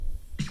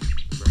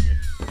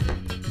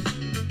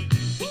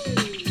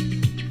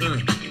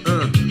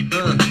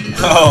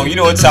Oh, you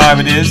know what time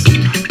it is.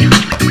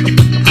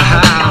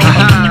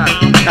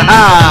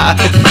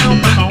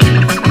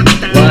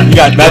 You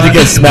got Magic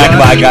Get Smacked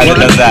by a guy that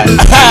does that.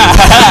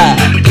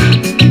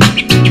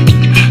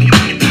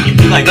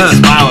 Like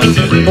smiling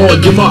too. On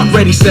your mark,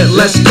 ready, set,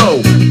 let's go.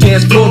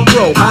 Dance floor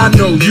pro, I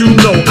know, you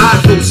know, I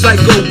go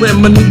psycho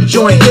when my new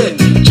joint hit.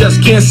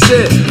 Just can't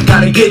sit,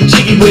 gotta get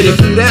jiggy with it.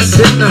 That's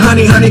it, now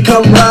honey,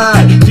 come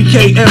ride.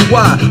 DKNY,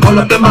 all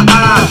up in my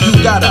eyes.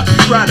 You got a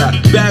Prada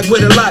bag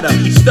with a lot of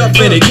stuff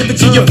in it. Give it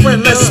to your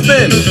friend, let's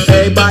spin.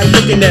 Everybody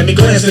looking at me,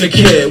 glancing at the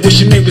kid.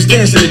 Wishing they was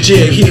dancing a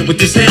jig here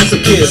with this handsome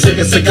kid. Sick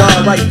a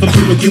cigar right from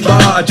Cuba Cuba.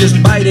 I just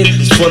bite it,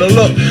 it's for the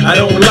look, I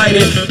don't light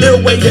it.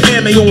 They'll wait to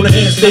hand me on the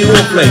hand, stay on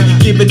play.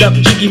 Give it up,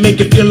 jiggy, make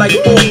it feel like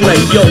foreplay.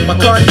 Yo, my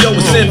cardio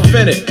is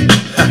infinite.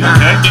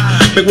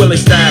 Big Willie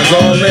style's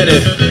all in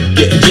it.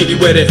 Getting jiggy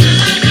with it.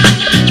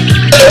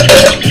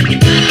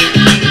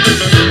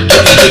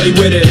 Getting jiggy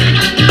with it.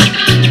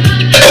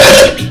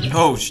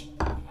 Oh,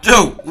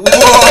 dude. Whoa.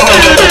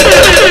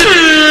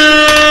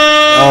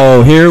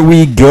 Oh, here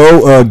we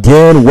go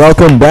again.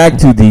 Welcome back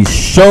to the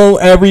show,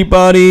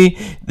 everybody.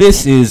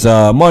 This is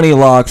Money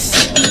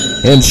Locks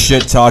and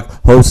Shit Talk,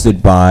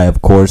 hosted by,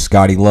 of course,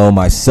 Scotty Lowe,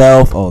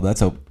 myself. Oh,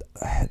 that's a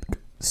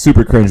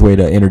super cringe way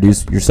to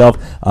introduce yourself.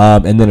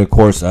 And then, of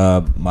course,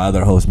 my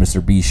other host,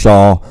 Mr. B.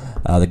 Shaw,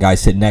 the guy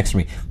sitting next to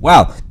me.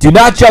 Wow. Do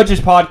not judge this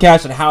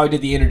podcast on how I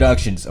did the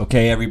introductions,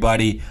 okay,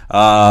 everybody?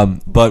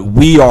 But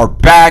we are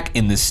back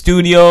in the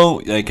studio.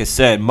 Like I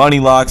said, Money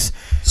Locks.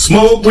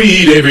 Smoke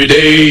weed every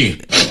day.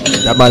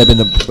 That might have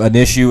been an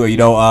issue. You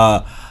know,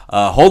 a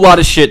whole lot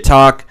of shit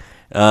talk.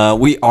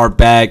 We are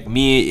back,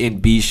 me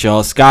and B.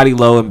 Shaw, Scotty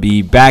Lowe and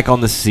B, back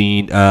on the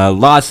scene.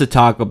 Lots to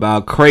talk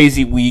about.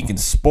 Crazy week in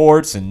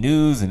sports and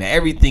news and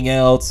everything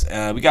else.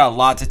 We got a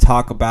lot to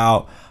talk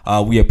about.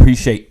 We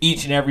appreciate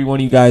each and every one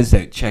of you guys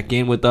that check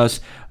in with us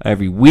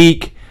every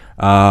week.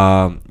 You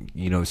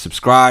know,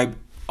 subscribe,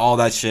 all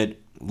that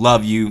shit.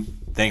 Love you.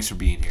 Thanks for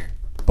being here.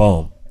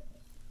 Boom.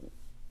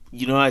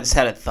 You know, I just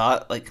had a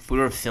thought. Like, if we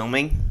were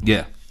filming.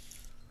 Yeah.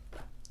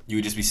 You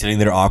would just be sitting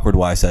there awkward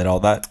while I said all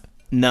that?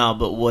 No,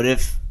 but what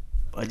if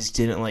I just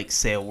didn't, like,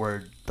 say a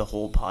word the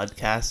whole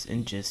podcast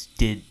and just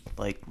did,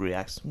 like,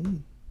 reacts?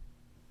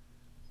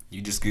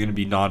 You just going to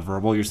be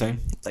nonverbal, you're saying?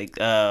 Like,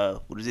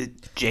 what is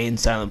it? Jay and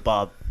Silent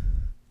Bob.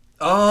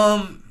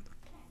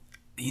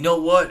 You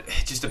know what?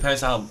 It just depends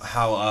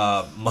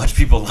how much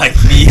people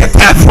like me at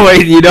that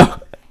point, you know?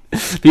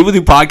 People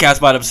do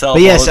podcasts by themselves.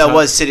 But yes, I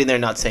was sitting there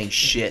not saying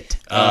shit.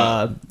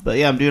 But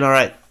yeah, I'm doing all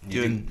right.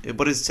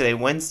 What is today?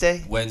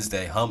 Wednesday?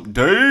 Wednesday, hump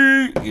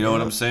day. You know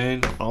what I'm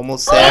saying?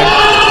 Almost there.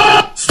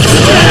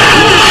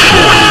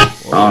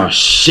 Oh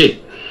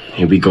shit!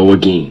 Here we go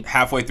again.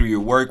 Halfway through your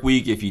work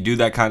week, if you do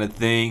that kind of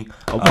thing.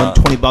 I won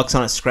 $20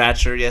 on a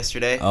scratcher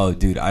yesterday. Oh,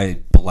 dude, I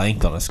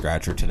blanked on a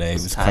scratcher today.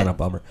 It was kind of a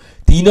bummer.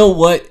 Do you know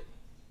what?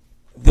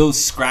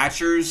 Those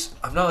scratchers.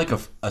 I'm not like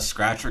a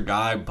scratcher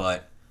guy,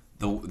 but.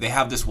 They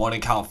have this one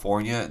in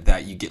California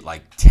that you get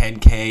like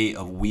 $10K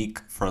a week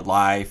for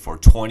life or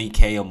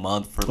 $20K a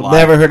month for life. I've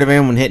never heard of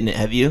anyone hitting it.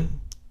 Have you?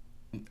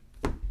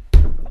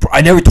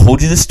 I never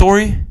told you this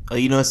story. Oh,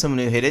 you know someone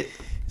who hit it?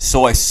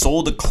 So I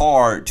sold a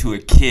car to a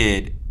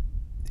kid,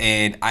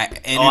 and I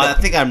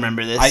think I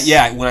remember this.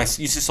 When I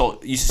used to sell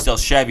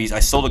Chevys, I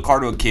sold a car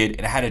to a kid,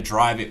 and I had to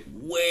drive it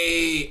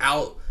way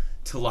out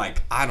to,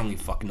 like, I don't even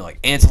fucking know, like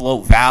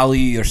Antelope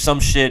Valley or some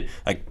shit,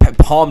 like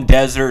Palm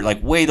Desert,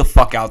 like way the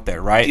fuck out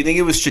there, right? Do you think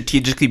it was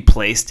strategically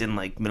placed in,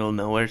 like, middle of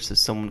nowhere so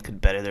someone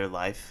could better their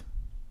life?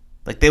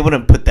 Like, they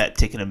wouldn't put that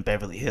ticket in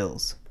Beverly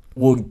Hills.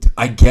 Well,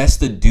 I guess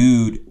the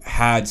dude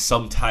had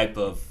some type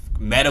of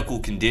medical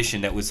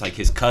condition that was, like,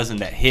 his cousin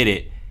that hit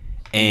it,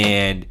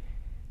 and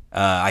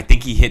I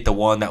think he hit the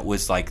one that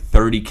was, like,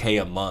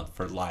 $30K a month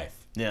for life.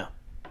 Yeah.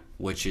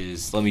 Which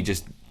is, let me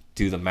just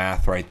do the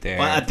math right there.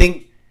 Well, I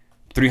think...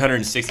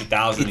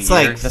 $360,000 a year. It's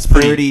like that's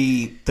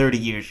 30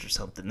 years or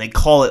something. They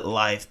call it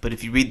life, but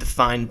if you read the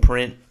fine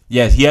print,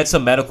 yeah, he had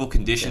some medical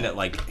condition that,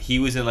 like, he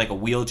was in like a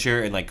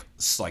wheelchair and like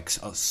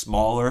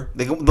smaller.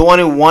 The one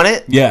who won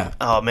it. Yeah.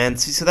 Oh man,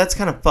 see, so that's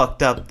kind of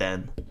fucked up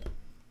then.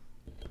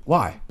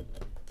 Why?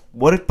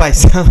 What if by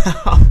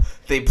somehow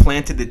they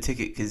planted the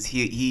ticket because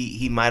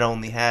he might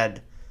only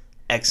had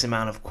X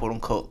amount of quote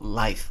unquote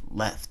life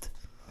left.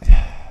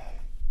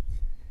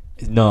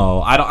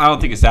 No, I don't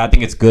think it's that. I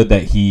think it's good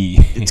that he.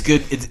 It's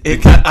good.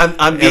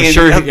 I'm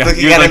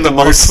looking at it the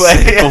most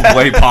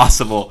way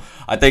possible.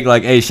 I think,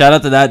 like, hey, shout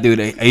out to that dude.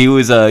 He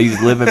was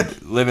he's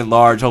living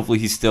large. Hopefully,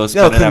 he's still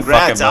spending that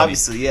fucking money.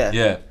 Obviously, yeah.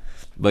 Yeah,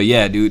 but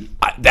yeah, dude,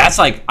 that's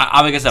like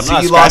I guess I'm so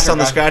not. You lost on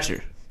the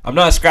scratcher. I'm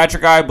not a scratcher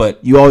guy,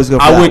 but you always go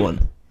for that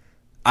one.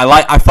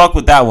 I fuck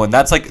with that one.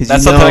 That's like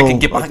that's something I can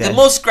get behind. Okay. The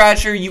most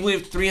scratcher, you win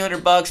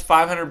 $300,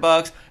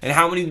 $500, and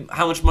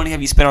how much money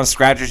have you spent on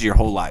scratchers your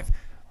whole life?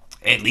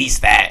 At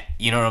least that,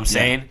 you know what I'm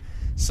saying? Yeah.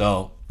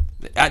 So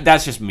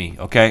that's just me,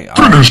 okay?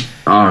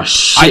 Oh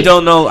shit! I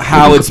don't know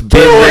how it's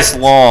been this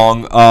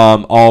long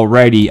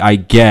already, I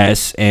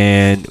guess,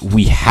 and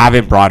we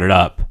haven't brought it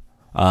up.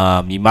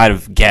 You might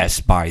have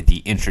guessed by the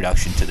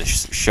introduction to the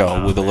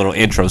show with a little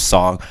intro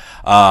song.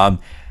 I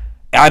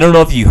don't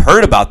know if you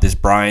heard about this,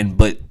 Brian,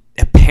 but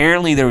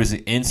apparently there was an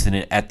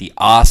incident at the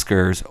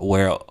Oscars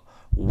where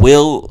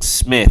Will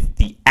Smith,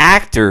 the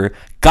actor,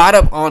 got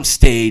up on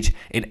stage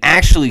and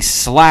actually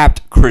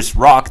slapped Chris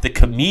Rock, the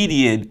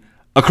comedian,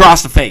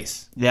 across the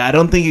face. Yeah, I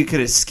don't think you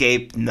could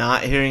escape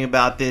not hearing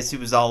about this. It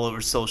was all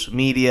over social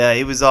media.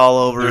 It was all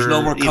over. There's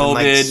no more even,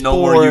 COVID, like, no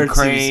more sports.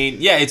 Ukraine.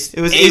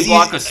 It was easy-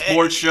 block of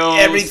sports shows.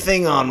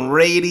 Everything on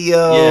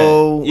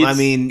radio. Yeah, I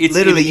mean, it's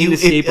literally,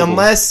 inescapable.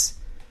 unless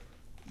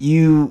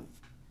you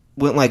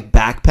went like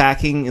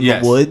backpacking in the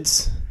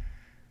woods,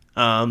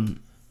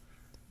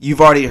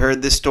 you've already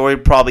heard this story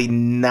probably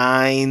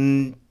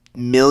 9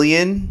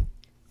 million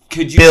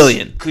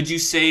billion Could you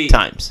say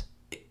times.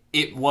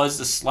 it was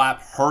the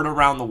slap heard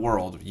around the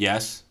world?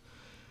 Yes.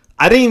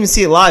 I didn't even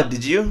see it live.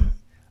 Did you?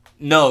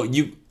 No,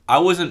 I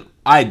wasn't.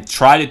 I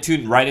tried to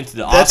tune right into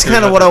the Oscars. That's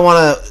kind of what I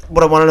want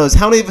to know is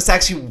how many of us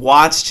actually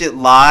watched it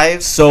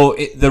live? So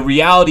the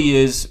reality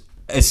is,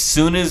 as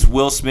soon as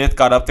Will Smith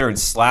got up there and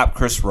slapped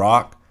Chris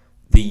Rock,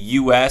 the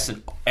U.S.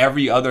 and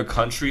every other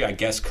country, I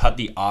guess, cut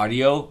the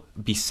audio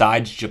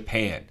besides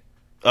Japan.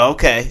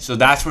 Okay. So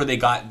that's where they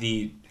got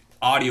the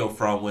audio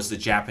from, was the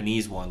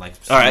Japanese one. Like,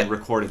 All right.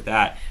 recorded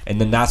that, and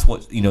then that's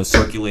what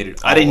circulated.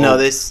 I didn't know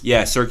over- this.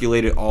 Yeah,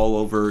 circulated all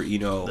over.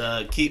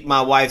 Keep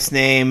my wife's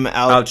name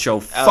Out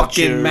your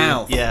fucking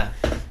mouth. Yeah.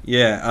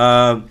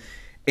 Yeah,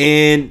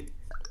 and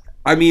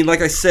I mean,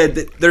 like I said,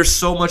 there's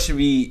so much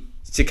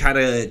to kind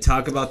of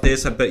talk about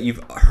this. I bet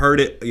you've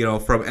heard it,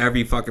 from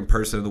every fucking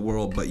person in the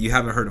world, but you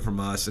haven't heard it from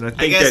us. And I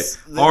think guess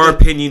that our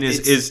opinion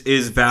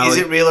is valid. Is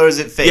it real or is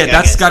it fake? Yeah,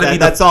 that's got to be.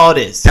 That's all it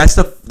is. That's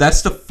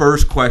the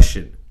first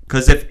question.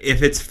 Because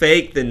if it's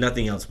fake, then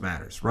nothing else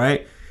matters,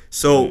 right?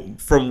 So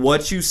from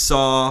what you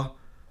saw,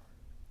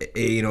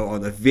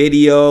 on the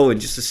video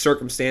and just the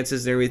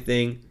circumstances and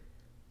everything,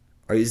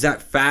 is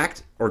that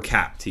fact or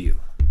cap to you?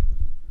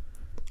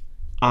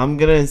 I'm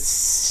gonna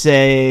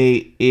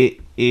say it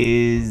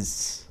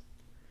is.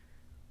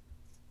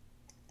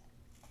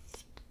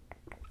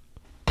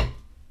 I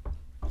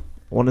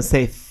want to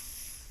say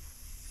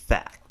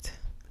fact.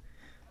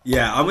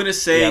 Yeah, I'm gonna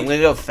say. Yeah, I'm gonna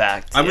go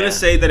fact. I'm gonna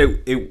say that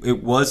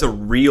it was a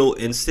real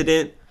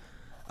incident,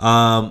 but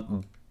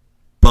I'm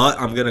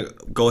gonna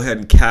go ahead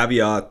and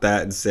caveat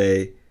that and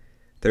say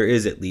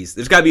there's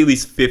got to be at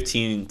least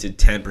 15 to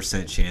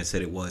 10% chance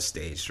that it was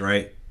staged,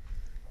 right?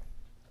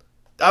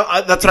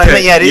 That's what I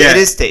meant. Yeah, it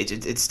is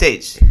staged. It's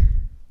staged.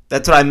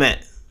 That's what I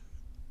meant.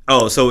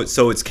 Oh, so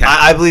it's cap.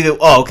 I believe it.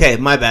 Oh, okay.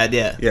 My bad.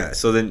 Yeah. Yeah.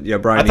 So then,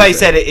 Brian. I thought you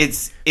said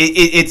it's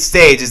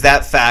staged. Is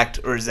that fact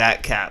or is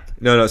that cap?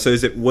 No. So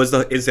was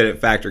the incident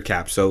fact or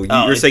cap? So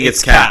you're saying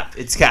it's cap.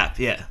 It's cap.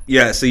 Yeah.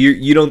 Yeah. So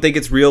you don't think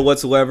it's real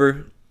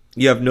whatsoever?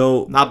 You have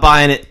no. Not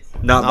buying it.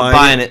 Not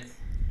buying it.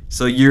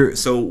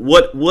 So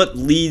what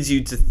leads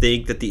you to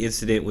think that the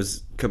incident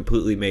was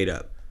completely made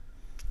up?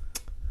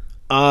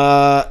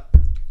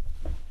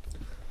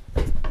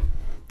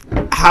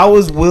 How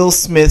was Will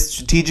Smith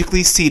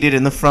strategically seated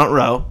in the front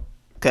row?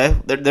 Okay,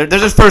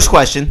 there's his first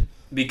question.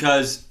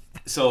 Because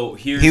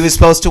he was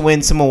supposed to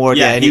win some award.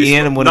 Yeah, and he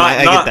ended up winning.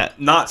 I get that.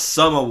 Not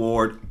some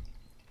award,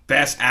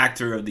 best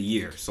actor of the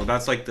year. So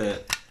that's like the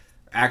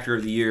actor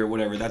of the year,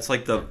 whatever. That's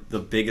like the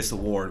biggest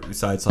award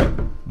besides like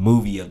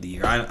movie of the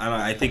year.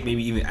 I think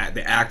maybe even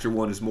the actor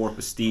one is more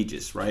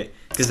prestigious, right?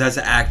 Because as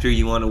an actor,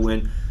 you want to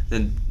win,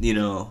 then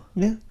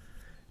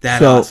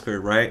that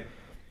Oscar, right?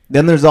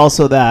 Then there's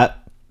also that.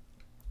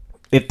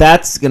 If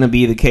that's going to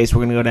be the case,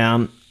 we're going to go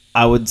down.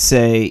 I would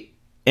say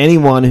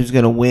anyone who's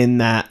going to win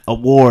that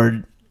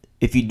award,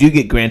 if you do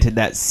get granted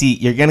that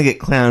seat, you're going to get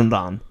clowned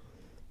on,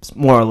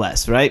 more or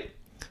less, right?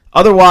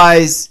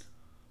 Otherwise,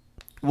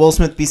 Will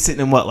Smith be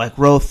sitting in like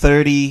row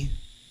 30,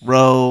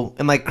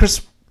 and like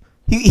Chris,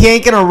 he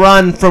ain't going to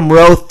run from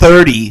row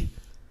 30,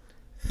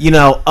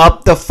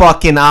 up the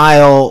fucking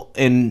aisle,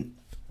 and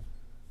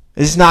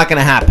it's just not going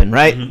to happen,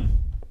 right? Mm-hmm.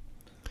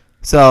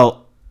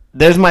 So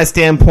there's my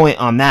standpoint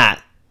on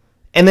that.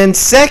 And then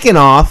second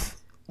off,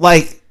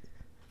 like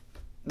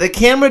the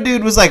camera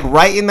dude was like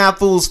right in that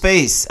fool's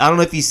face. I don't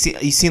know if you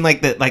seen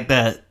like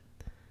the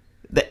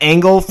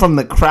angle from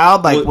the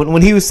crowd, like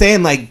when he was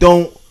saying like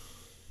don't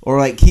or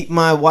like keep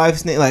my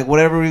wife's name, like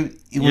whatever.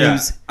 He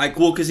was,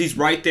 because he's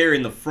right there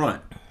in the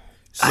front.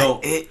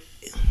 So he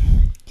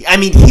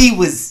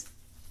was.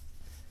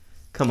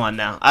 Come on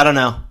now, I don't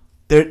know.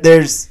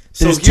 There's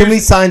too many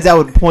signs that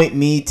would point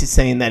me to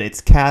saying that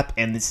it's cap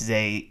and this is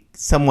a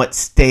somewhat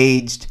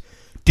staged.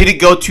 Did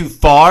it go too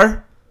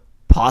far?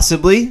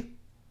 Possibly.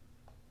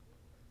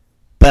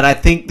 But I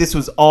think this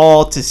was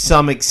all to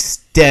some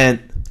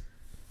extent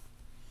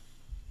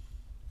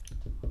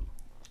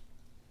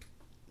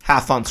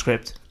half on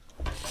script.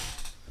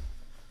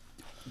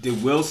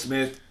 Did Will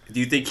Smith, do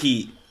you think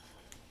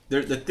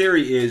the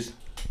theory is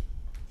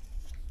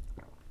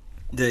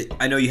that,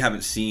 I know you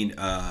haven't seen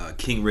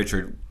King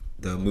Richard,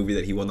 the movie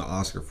that he won the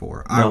Oscar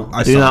for. No,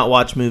 I do not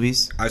watch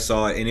movies. I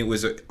saw it, and it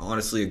was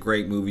honestly a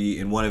great movie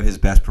and one of his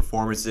best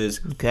performances.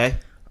 Okay.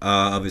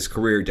 of his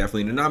career,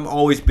 definitely. And I've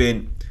always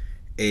been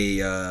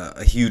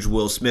a huge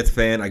Will Smith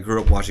fan. I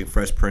grew up watching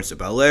Fresh Prince of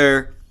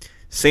Bel-Air.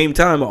 Same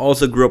time, I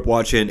also grew up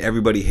watching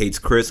Everybody Hates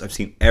Chris. I've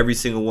seen every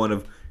single one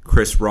of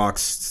Chris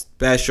Rock's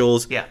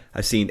specials. Yeah.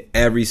 I've seen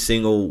every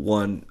single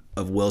one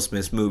of Will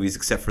Smith's movies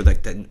except for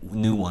like that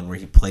new one where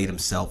he played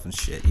himself and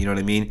shit. You know what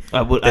I mean?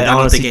 I don't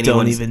honestly think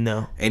don't anyone's- even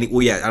know. I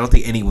don't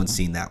think anyone's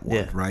seen that one,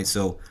 Yeah. right?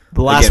 So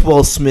The last again,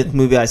 Will Smith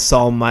movie I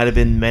saw might have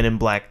been Men in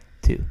Black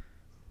 2.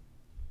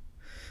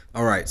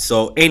 all right.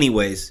 So,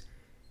 anyways,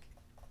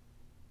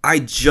 I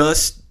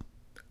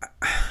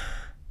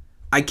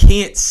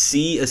can't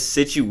see a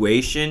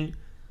situation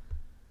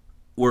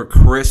where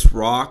Chris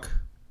Rock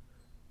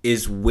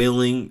is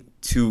willing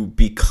to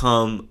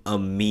become a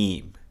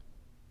meme.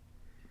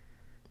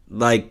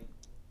 Like,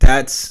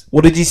 that's...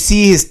 Well, did you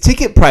see his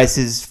ticket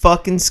prices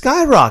fucking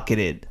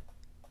skyrocketed?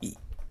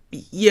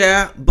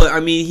 Yeah, but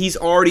I mean, he's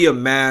already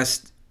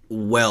amassed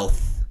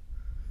wealth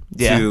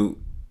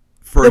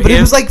for but him.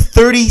 it was like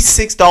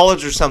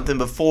 $36 or something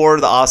before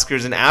the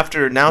Oscars, and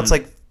after, now it's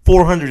like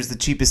 $400 is the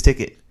cheapest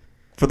ticket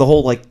for the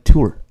whole like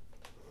tour.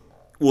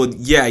 Well,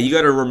 yeah, you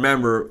got to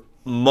remember,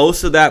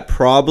 most of that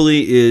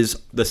probably is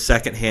the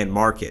secondhand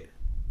market.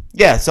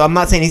 Yeah, so I'm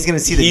not saying he's going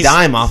to see the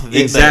dime off of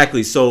it.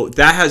 Exactly. So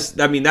that has,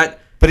 I mean, that...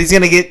 But he's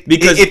going to get...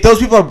 Because if those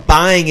people are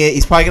buying it,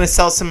 he's probably going to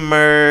sell some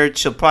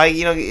merch. He'll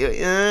probably,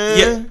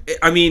 Yeah,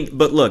 I mean,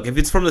 but look, if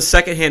it's from the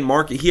secondhand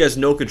market, he has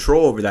no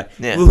control over that.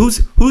 Yeah. Well,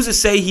 who's to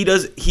say he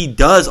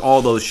does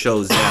all those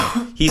shows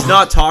now? He's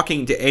not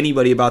talking to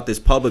anybody about this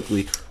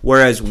publicly,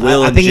 whereas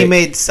Will I and think he Jay-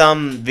 made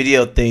some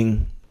video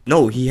thing.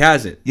 No, he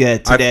hasn't. Yeah,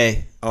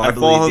 today. I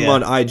follow him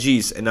on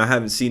IGs, and I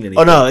haven't seen anything.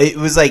 Oh no, it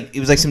was like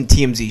some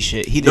TMZ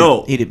shit. He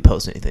didn't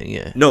post anything.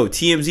 Yeah. No,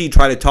 TMZ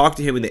tried to talk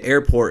to him in the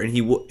airport, and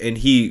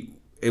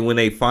when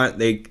they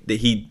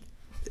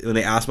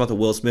asked about the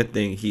Will Smith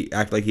thing, he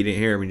acted like he didn't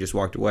hear him and just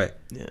walked away.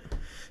 Yeah.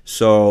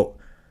 So,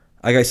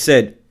 like I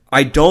said,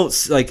 I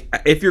don't like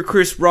if you're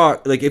Chris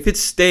Rock, like if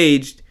it's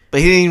staged. But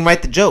he didn't even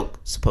write the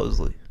joke,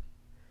 supposedly.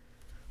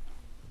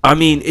 I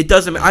mean, it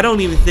doesn't. I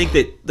don't even think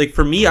that. Like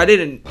for me, I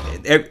didn't.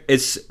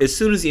 As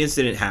soon as the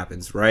incident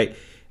happens, right?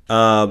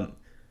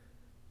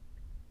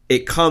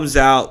 It comes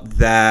out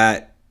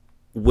that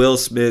Will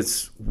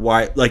Smith's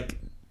wife,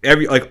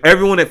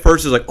 everyone at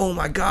first is like, "Oh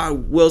my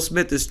God, Will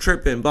Smith is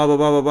tripping," blah blah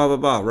blah blah blah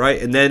blah blah,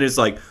 right? And then it's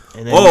like,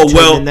 And then "Oh you turn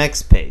well." the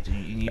next page, and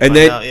you And find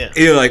then out, yeah.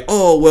 you're like,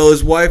 "Oh well,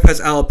 his wife has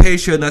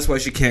alopecia, and that's why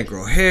she can't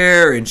grow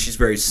hair, and she's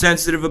very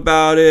sensitive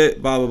about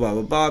it." Blah blah blah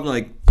blah blah. I'm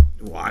like,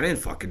 "Well, I didn't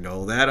fucking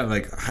know that." I'm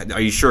like,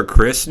 "Are you sure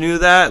Chris knew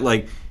that?"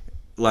 Like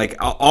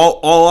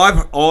all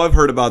I've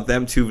heard about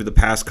them two for the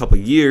past couple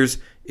of years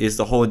is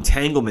the whole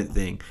entanglement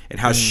thing and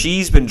how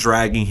she's been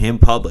dragging him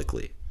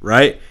publicly,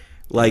 right?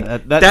 Like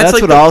That's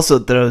like what also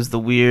throws the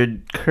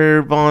weird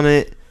curve on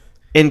it.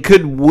 And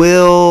could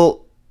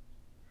Will,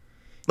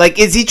 like,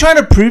 is he trying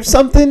to prove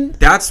something?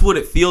 That's what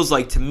it feels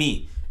like to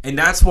me, and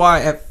that's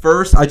why at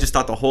first I just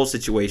thought the whole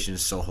situation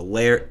is so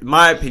hilarious. In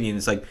my opinion,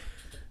 it's like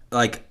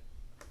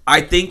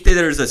I think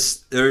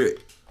that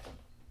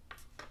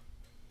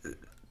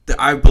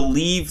I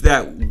believe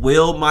that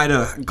Will might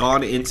have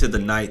gone into the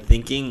night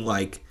thinking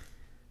like,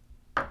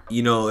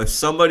 you know,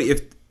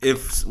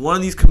 if one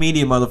of these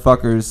comedian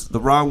motherfuckers, the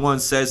wrong one,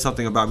 says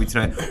something about me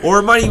tonight, or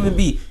it might even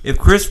be if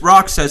Chris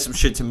Rock says some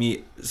shit to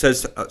me,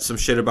 says some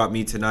shit about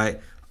me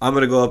tonight, I'm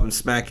gonna go up and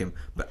smack him.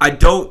 But I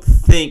don't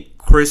think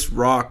Chris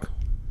Rock.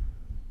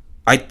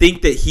 I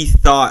think that he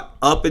thought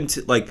up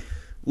into like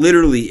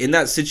literally in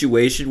that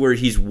situation where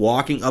he's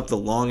walking up the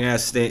long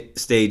ass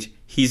stage,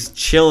 he's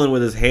chilling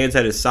with his hands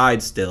at his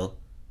side still.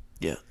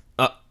 Yeah.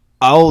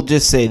 I'll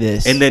just say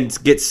this. And then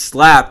gets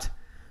slapped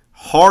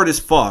hard as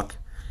fuck,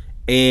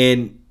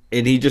 and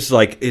he just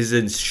like is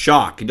in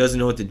shock. He doesn't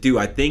know what to do.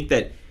 I think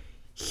that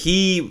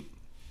he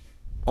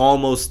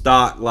almost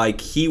thought like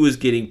he was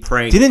getting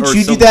pranked. Didn't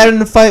you do that in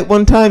a fight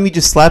one time? You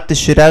just slapped the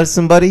shit out of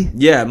somebody?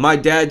 Yeah, my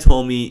dad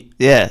told me.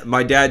 Yeah.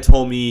 My dad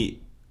told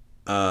me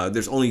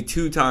there's only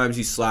 2 times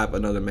you slap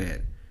another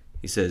man.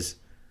 He says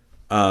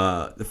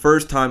the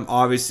first time,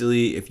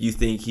 obviously, if you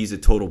think he's a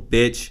total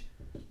bitch.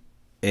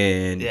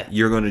 And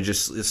you're gonna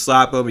just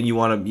slap him, and you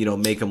want to, you know,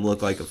 make him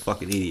look like a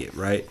fucking idiot,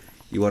 right?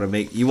 You want to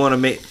make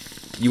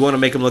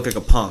him look like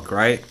a punk,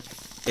 right?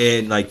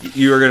 And like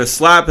you're gonna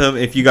slap him.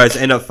 If you guys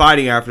end up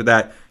fighting after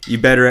that, you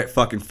better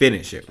fucking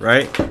finish it,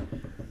 right?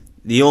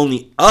 The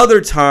only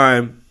other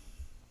time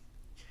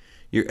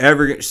you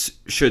ever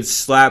should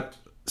slap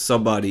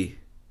somebody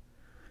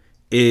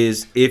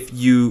is if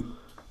you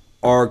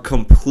are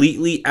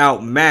completely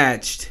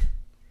outmatched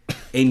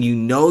and you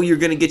know you're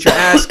gonna get your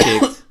ass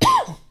kicked.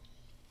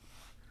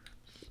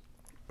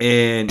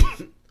 And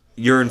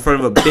you're in front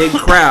of a big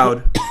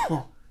crowd,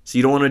 so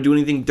you don't want to do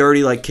anything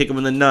dirty like kick him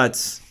in the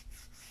nuts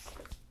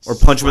or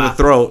punch him in the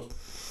throat.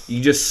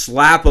 You just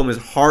slap him as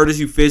hard as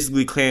you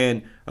physically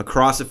can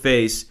across the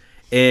face,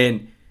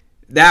 and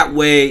that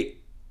way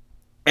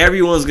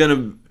everyone's going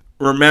to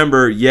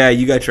remember, yeah,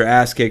 you got your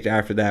ass kicked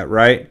after that,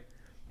 right?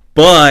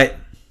 But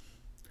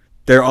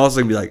they're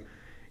also going to be like,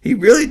 He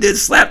really did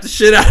slap the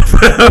shit out of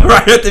him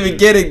right at the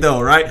beginning,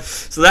 though, right?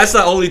 So that's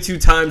the only 2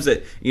 times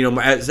that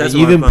that's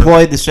You've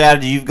employed the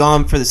strategy. You've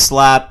gone for the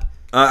slap.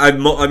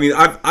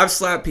 I've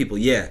slapped people,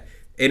 yeah.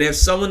 And if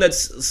someone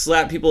that's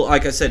slapped people,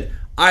 like I said,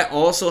 I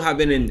also have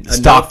been in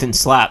Stalked and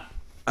slapped.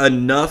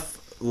 enough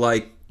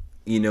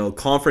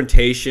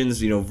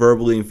confrontations,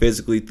 verbally and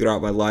physically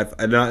throughout my life.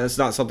 And it's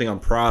not something I'm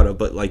proud of,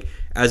 but like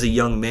as a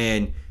young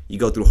man, you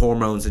go through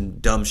hormones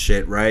and dumb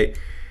shit, right?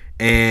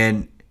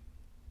 And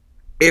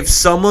if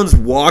someone's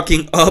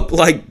walking up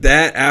like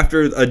that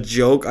after a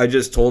joke I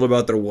just told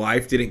about their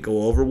wife didn't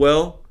go over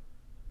well,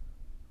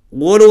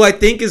 what do I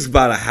think is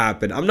about to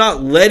happen? I'm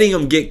not letting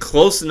them get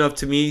close enough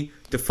to me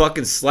to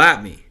fucking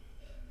slap me.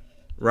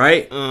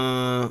 Right?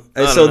 I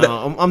don't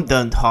know. I'm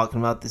done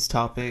talking about this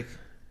topic.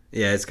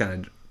 Yeah, it's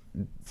kind of...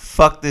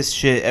 Fuck this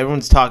shit.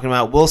 Everyone's talking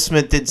about Will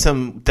Smith did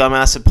some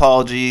dumbass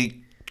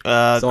apology.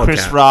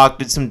 Chris Rock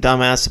did some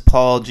dumbass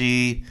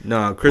apology.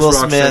 No, Chris Will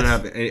Rock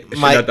Smith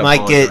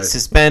might get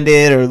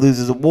suspended or lose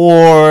his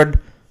award.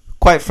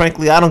 Quite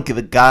frankly, I don't give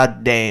a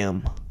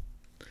goddamn.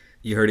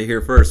 You heard it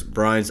here first.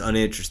 Brian's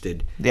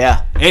uninterested.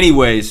 Yeah.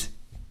 Anyways,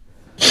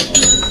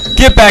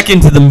 get back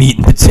into the meat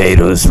and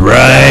potatoes,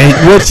 right?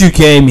 What you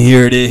came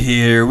here to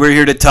hear. We're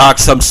here to talk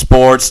some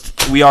sports.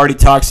 We already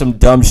talked some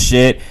dumb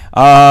shit.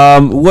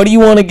 What do you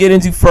want to get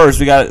into first?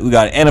 We got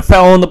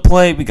NFL on the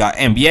plate. We got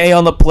NBA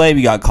on the plate.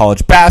 We got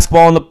college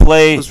basketball on the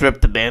plate. Let's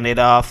rip the Band-Aid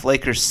off.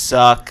 Lakers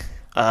suck.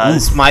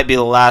 This might be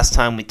the last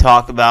time we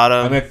talk about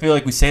them. I feel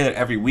like we say that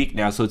every week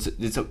now, so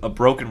it's a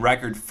broken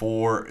record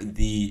for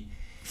the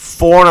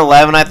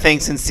 4-11, I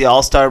think, since the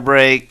All-Star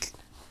break.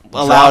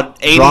 Allowed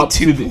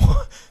 82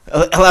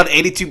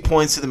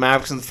 points to the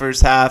Mavericks in the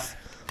first half.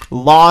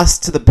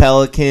 Lost to the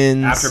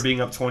Pelicans after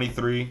being up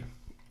 23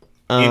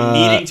 and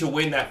needing to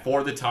win that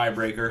for the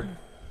tiebreaker.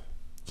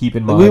 Keep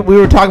in mind, we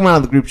were talking about it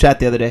in the group chat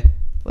the other day.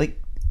 Like,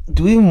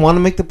 do we even want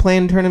to make the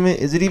play-in tournament?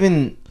 Is it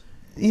even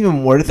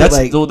worth it?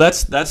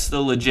 That's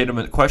the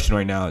legitimate question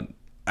right now.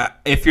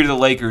 If you're the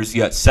Lakers,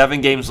 you got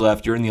 7 games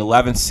left. You're in the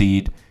 11th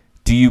seed.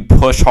 Do you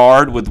push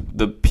hard with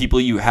the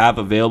people you have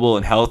available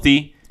and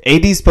healthy?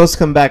 AD's supposed to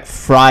come back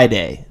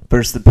Friday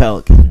versus the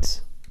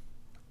Pelicans.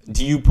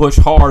 Do you push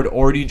hard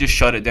or do you just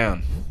shut it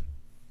down?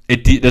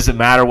 Does it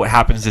matter what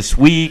happens this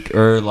week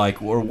or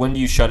when do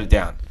you shut it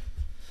down?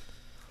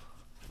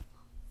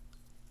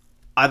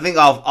 I think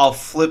I'll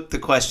flip the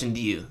question to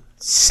you.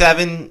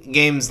 7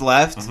 games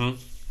left. Mm-hmm.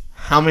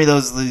 How many of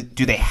those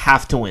do they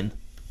have to win?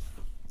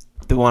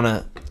 They want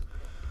to.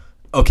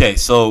 Okay,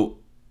 so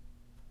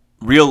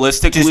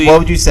realistically, just what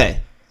would you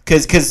say?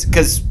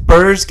 Because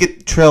Spurs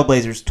get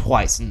Trailblazers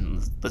twice,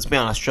 and let's be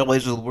honest,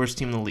 Trailblazers are the worst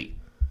team in the league.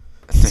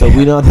 So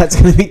we know that's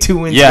going to be 2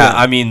 wins. Yeah,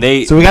 I mean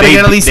they. So we got to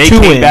get at least 2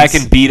 wins. They came back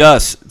and beat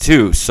us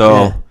too. So,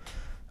 yeah.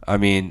 I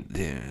mean,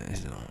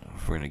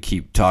 if we're going to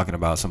keep talking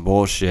about some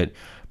bullshit.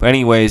 But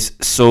anyways,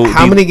 so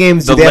how many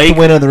games do they have to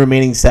win on the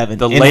remaining 7?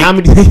 How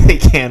many do you think they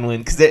can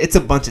win? Because it's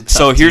a bunch of tough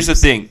So here's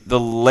teams. the thing: the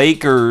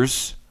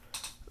Lakers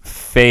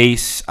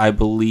face, I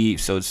believe,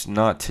 so it's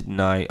not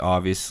tonight,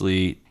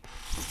 obviously.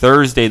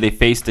 Thursday they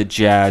face the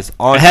Jazz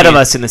ahead of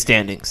us in the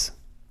standings.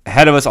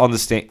 Ahead of us in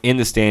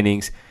the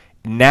standings.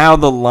 Now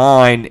the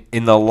line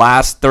in the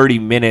last 30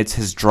 minutes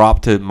has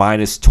dropped to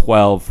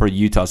 -12 for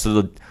Utah.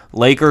 So the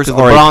Lakers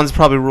are LeBron's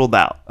probably ruled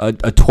out. A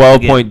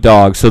 12-point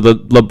dog. So the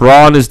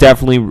LeBron is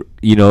definitely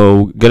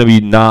going to be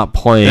not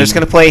playing. They're just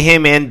going to play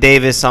him and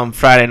Davis on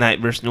Friday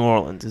night versus New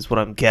Orleans is what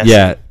I'm guessing.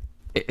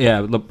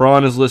 Yeah.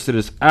 LeBron is listed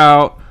as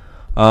out.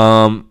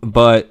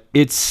 But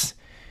it's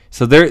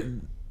so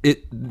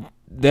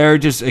they're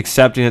just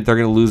accepting that they're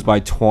going to lose by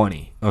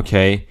 20.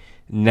 Okay.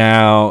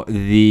 Now,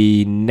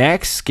 the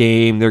next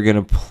game they're going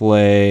to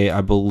play,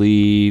 I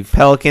believe...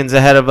 Pelicans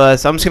ahead of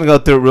us. I'm just going to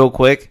go through it real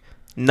quick.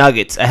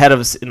 Nuggets ahead of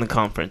us in the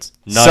conference.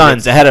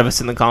 Suns ahead of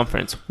us in the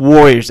conference.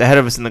 Warriors ahead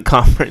of us in the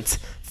conference.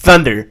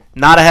 Thunder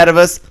not ahead of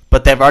us,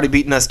 but they've already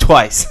beaten us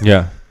twice.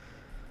 Yeah.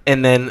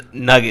 And then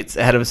Nuggets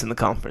ahead of us in the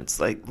conference.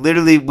 Like,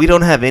 literally, we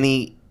don't have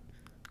any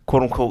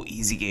quote-unquote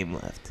easy game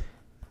left.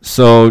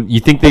 So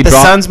you think the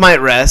Suns might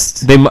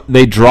rest? They're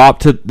gonna drop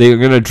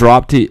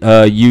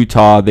to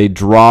Utah. They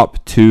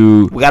drop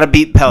to we gotta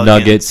beat Pelicans.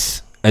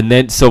 Nuggets, and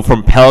then so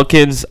from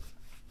Pelicans,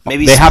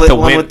 maybe they split have to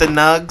one win with the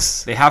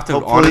Nugs. They have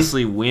to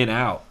honestly win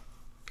out,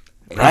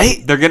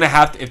 right? They're gonna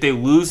have to if they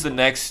lose the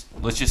next,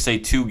 let's just say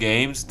 2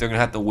 games, they're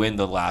gonna have to win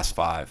the last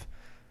 5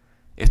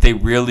 if they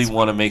really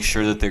want to make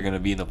sure that they're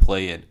gonna be in the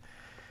play-in.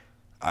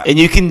 And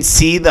you can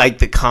see like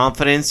the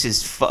confidence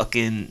just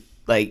fucking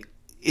like.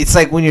 It's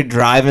like when you're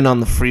driving on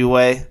the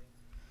freeway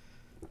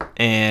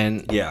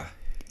and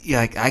you're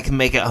like, I can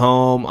make it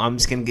home. I'm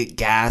just going to get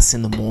gas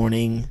in the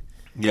morning.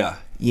 Yeah.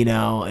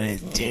 And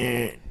it's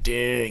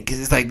because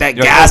it's like that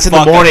gas in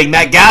the morning.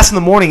 That gas in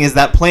the morning is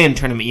that play-in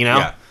tournament,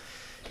 Yeah.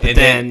 But and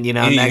then you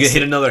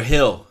hit another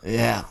hill.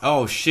 Yeah.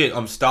 Oh, shit.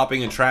 I'm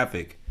stopping in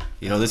traffic.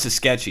 This is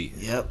sketchy.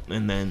 Yep.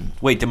 And then.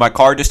 Wait, did my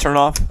car just turn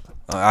off?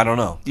 I don't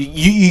know.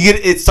 You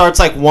get it starts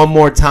like one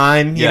more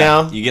time, you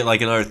know? You get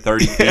like another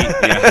 30 feet.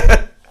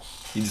 Yeah.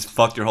 You just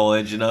fucked your whole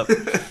engine up.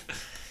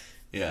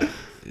 Yeah.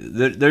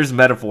 There's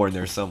metaphor in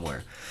there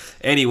somewhere.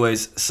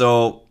 Anyways,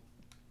 so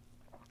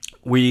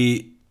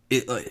we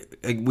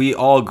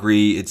all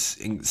agree it's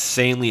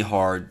insanely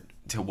hard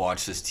to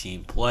watch this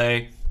team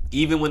play,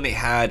 even when they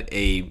had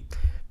a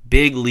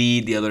big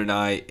lead the other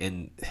night.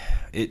 And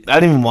I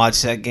didn't even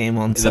watch that game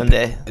on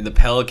Sunday. And the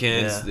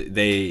Pelicans,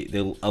 they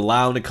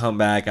allowed them to come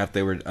back after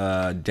they were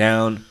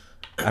down,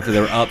 after they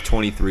were up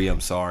 23.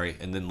 I'm sorry,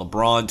 and then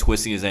LeBron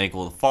twisting his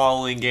ankle the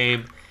following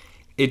game.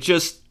 It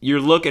just, you're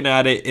looking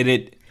at it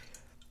and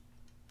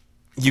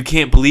you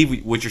can't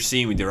believe what you're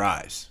seeing with your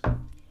eyes.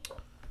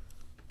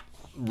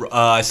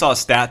 I saw a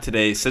stat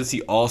today. Since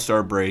the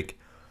All-Star break,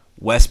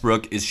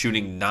 Westbrook is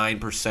shooting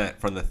 9%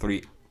 from the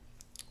 3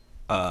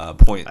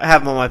 point. I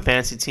have him on my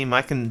fantasy team.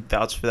 I can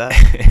vouch for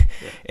that.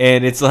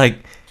 And it's like,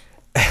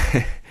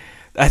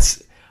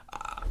 that's,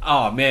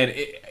 oh man,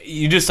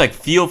 you just like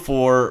feel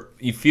for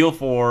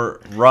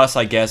Russ,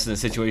 I guess, in the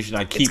situation.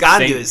 I keep it's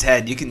gotten saying, to his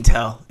head. You can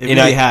tell. It And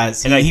really I-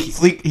 has. and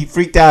He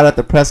freaked out at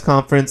the press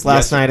conference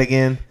last Yes. night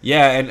again.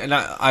 yeah, and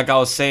like I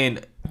was saying,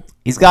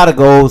 He's got to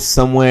go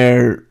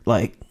somewhere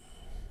like.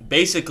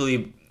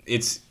 basically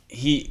it's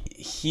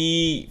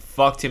he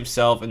fucked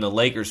himself and the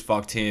Lakers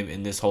fucked him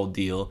in this whole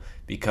deal,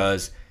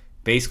 because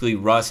basically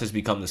Russ has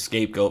become the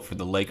scapegoat for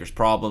the Lakers'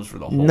 problems for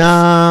the whole.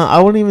 Nah,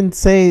 I wouldn't even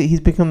say he's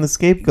become the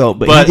scapegoat,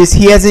 but But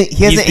he hasn't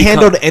become-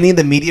 handled any of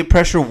the media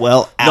pressure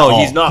well at No,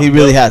 all. he's not. He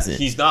really built- hasn't.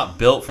 He's not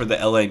built for the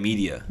LA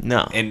media.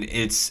 No. And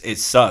it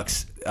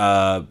sucks.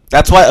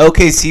 That's why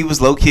OKC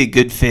was low key a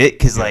good fit,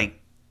 because like,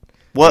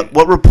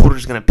 what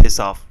reporter's gonna piss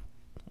off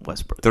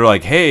Westbrook? They're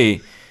like,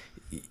 hey,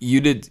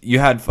 you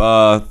had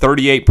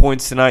 38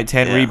 points tonight,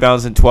 10 Yeah.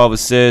 rebounds and 12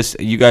 assists.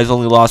 You guys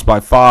only lost by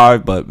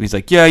 5, but he's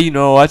like, yeah,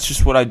 that's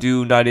just what I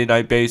do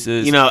night-to-night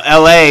basis.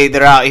 LA,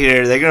 they're out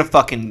here. They're gonna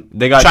fucking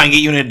try and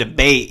get you in a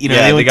debate.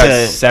 they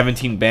got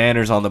 17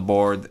 banners on the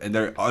board, and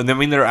they're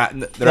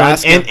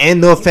asking. And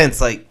no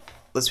offense, like,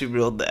 let's be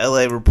real, the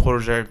LA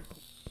reporters are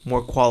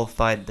more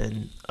qualified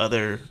than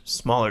other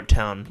smaller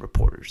town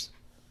reporters.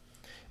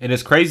 And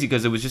it's crazy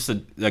because it was just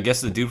I guess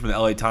the dude from the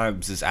LA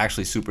Times is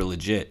actually super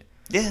legit.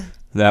 Yeah.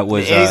 That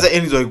was.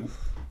 And he's like,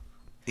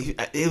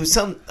 it was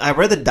some. I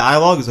read the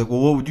dialogue. It's like, well,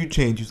 what would you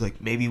change? He was like,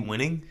 maybe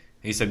winning.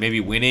 He said maybe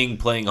winning,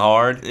 playing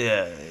hard.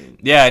 Yeah.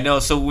 Yeah, no.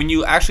 So when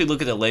you actually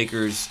look at the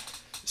Lakers,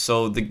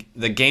 so the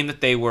game that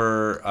they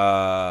were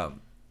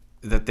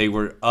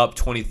up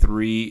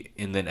 23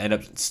 and then end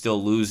up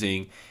still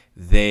losing,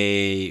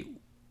 they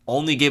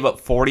only gave up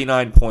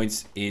 49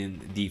 points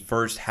in the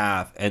first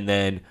half, and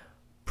then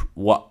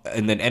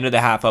ended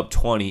the half up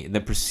 20, and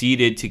then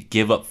proceeded to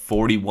give up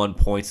 41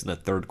 points in the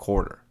third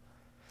quarter.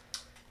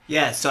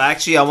 Yeah, so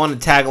actually I want to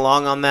tag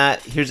along on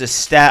that. Here's a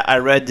stat I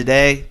read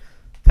today.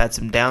 I've had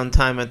some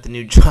downtime at the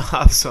new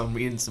job, so I'm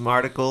reading some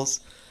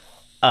articles.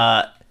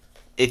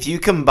 If you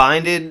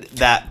combined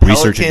that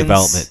Pelicans, Research and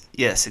development.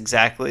 Yes,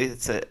 exactly.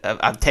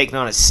 I've taken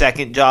on a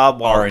second job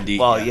while R&D,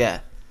 yeah.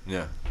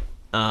 Yeah.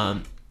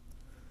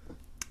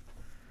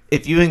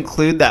 If you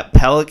include that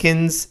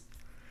Pelicans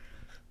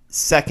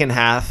second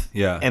half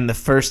and the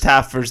first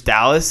half versus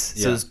Dallas,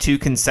 so those 2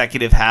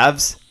 consecutive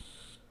halves,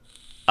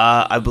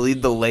 I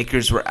believe the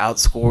Lakers were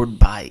outscored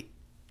by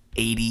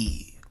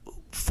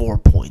 84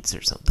 points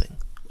or something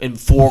in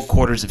 4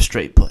 quarters of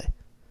straight play.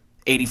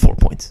 84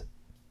 points.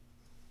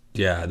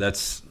 Yeah,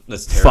 that's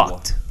terrible.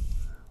 Fucked.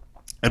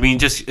 I mean,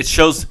 just it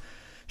shows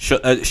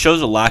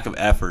a lack of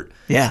effort.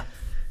 Yeah.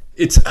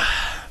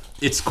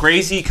 It's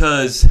crazy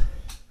because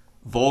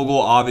Vogel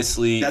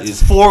obviously That's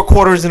is 4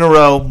 quarters in a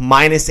row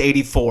minus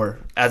 84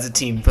 as a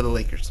team for the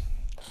Lakers.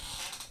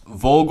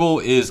 Vogel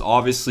is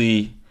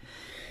obviously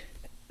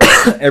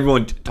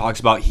everyone talks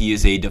about he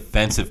is a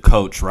defensive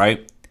coach,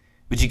 right?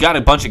 But you got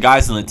a bunch of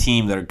guys on the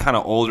team that are kind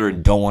of older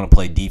and don't want to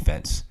play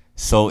defense.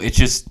 So it's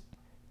just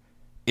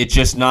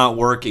not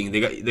working. They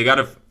got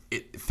to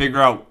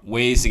figure out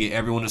ways to get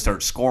everyone to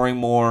start scoring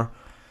more.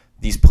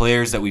 These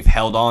players that we've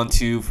held on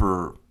to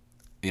for,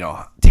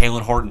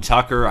 Taylor Horton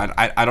Tucker.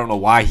 I don't know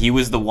why he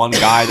was the one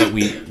guy that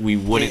we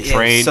wouldn't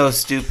trade. So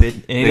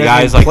stupid. And he The doesn't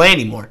guy's even like play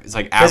anymore. It's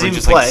like Doesn't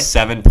averages even like play.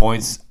 7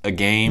 points a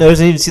game.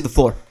 Doesn't even see the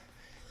floor.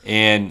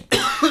 And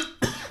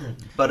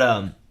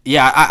But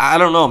yeah, I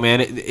don't know,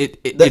 man. I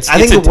think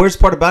the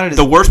worst part about it is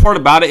the worst part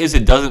about it is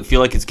it doesn't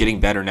feel like it's getting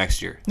better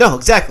next year. No,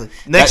 exactly.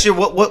 Next year,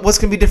 what's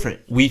gonna be different?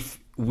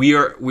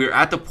 We're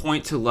at the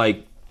point to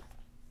like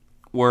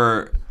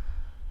where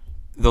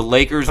the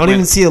Lakers. I don't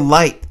even see a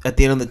light at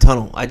the end of the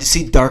tunnel. I just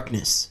see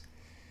darkness.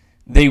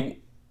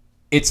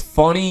 It's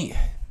funny.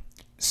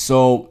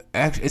 So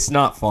actually, it's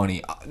not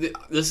funny.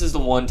 This is the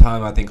one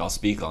time I think I'll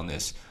speak on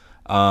this,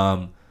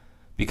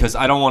 because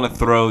I don't want to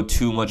throw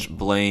too much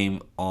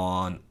blame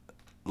on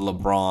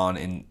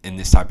LeBron in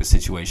this type of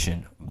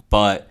situation.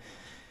 But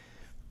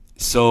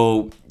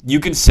so you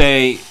can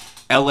say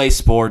LA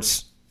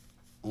sports,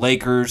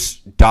 Lakers,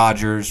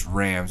 Dodgers,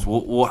 Rams.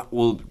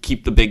 We'll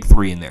keep the big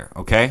 3 in there,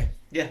 okay?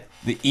 Yeah.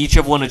 They each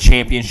have won a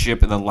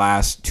championship in the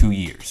last 2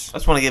 years. I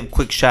just want to give a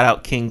quick shout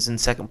out Kings in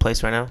second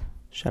place right now.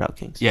 Shout out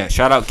Kings. Yeah,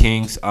 shout out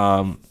Kings.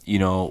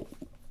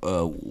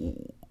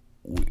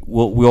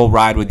 we'll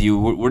ride with you.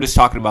 We're just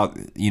talking about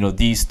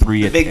these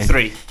three, big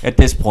three at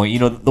this point.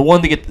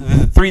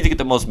 The three that get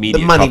the most media,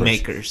 the money coverage.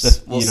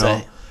 makers. We'll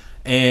say,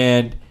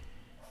 and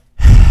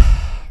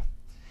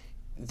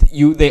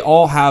they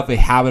all have a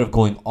habit of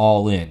going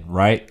all in,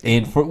 right?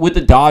 And with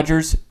the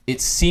Dodgers,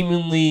 it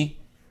seemingly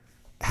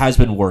has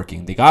been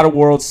working. They got a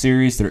World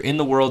Series. They're in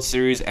the World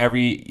Series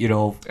every,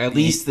 at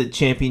least the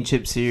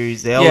championship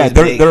series.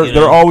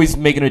 They're always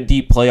making a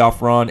deep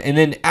playoff run. And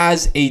then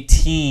as a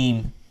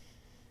team,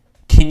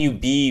 can you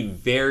be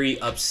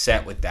very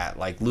upset with that?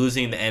 Like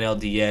losing the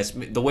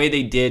NLDS, the way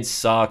they did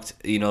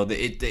sucked. They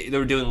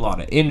were doing a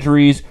lot of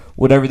injuries,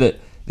 whatever the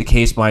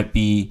case might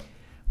be.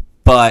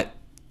 But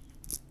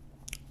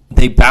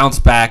they bounce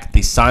back.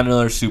 They sign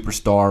another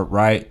superstar,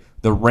 right?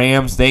 The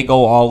Rams, they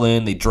go all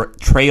in. They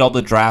trade all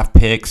the draft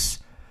picks,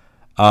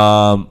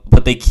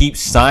 but they keep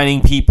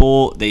signing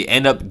people. They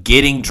end up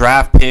getting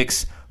draft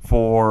picks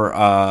for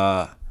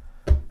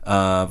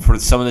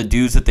some of the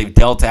dudes that they've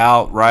dealt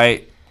out,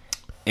 right?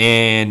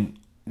 And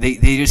they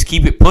just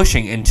keep it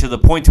pushing, and to the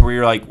point to where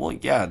you're like, well,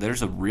 yeah,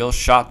 there's a real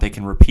shot they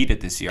can repeat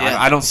it this year.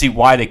 Yeah. I don't see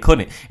why they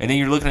couldn't. And then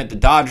you're looking at the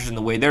Dodgers and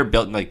the way they're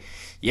built, and like,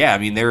 yeah, I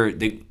mean,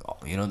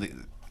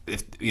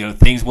 if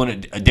things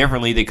went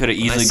differently, they could have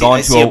easily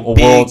gone to a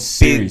World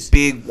Series.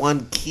 Big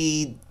one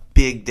key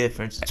big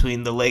difference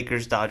between the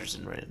Lakers, Dodgers,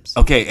 and Rams.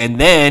 Okay, and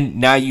then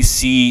now you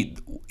see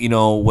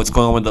what's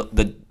going on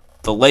with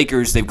the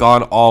Lakers. They've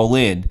gone all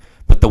in,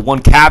 but the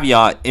one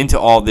caveat into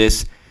all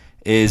this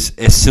is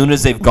as soon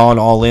as they've gone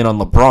all in on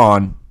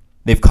LeBron,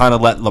 they've kind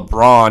of let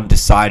LeBron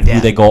decide who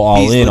they go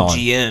all in on.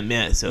 GM,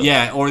 yeah. So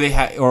or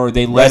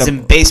they let whereas him.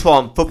 In baseball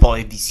and football,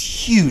 you have these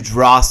huge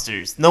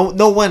rosters.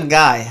 No one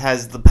guy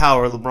has the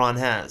power LeBron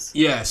has.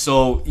 Yeah,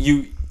 so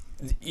you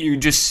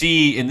just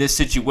see in this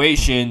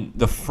situation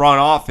the front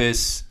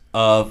office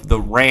of the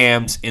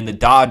Rams and the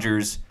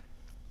Dodgers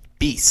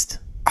beast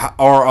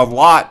are a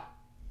lot.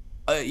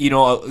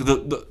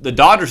 The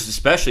Dodgers,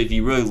 especially if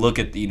you really look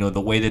at the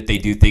way that they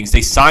do things,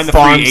 they sign the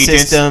farm free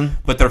agents, system.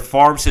 But their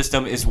farm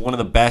system is one of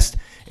the best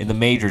in the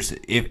majors,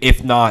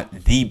 if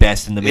not the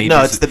best in the majors.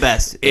 No, it's the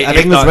best. I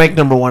think it was ranked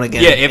number one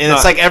again. Yeah,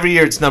 it's like every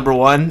year it's number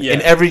one,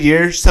 and every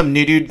year some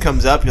new dude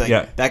comes up. You're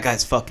like, that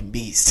guy's fucking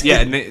beast. Yeah,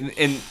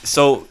 and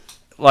so.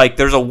 Like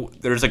there's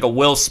like a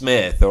Will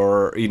Smith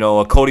or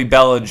a Cody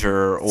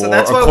Bellinger or so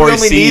that's a why Corey we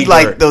only Seager. need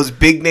like those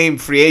big name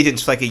free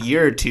agents for like a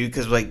year or two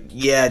because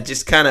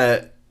just kind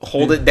of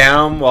hold it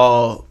down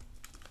while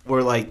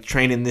we're like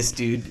training this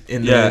dude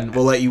and then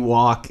we'll let you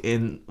walk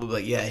and we'll be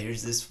like, yeah,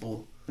 here's this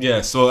fool.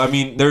 Yeah, so I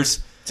mean,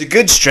 it's a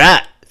good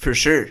strat for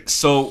sure.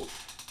 So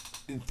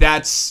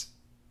basically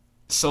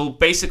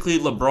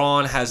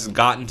LeBron has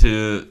gotten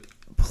to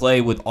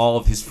play with all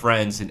of his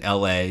friends in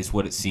LA is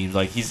what it seems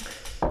like.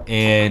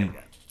 And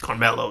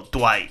Carmelo,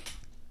 Dwight,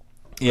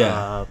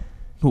 Ariza,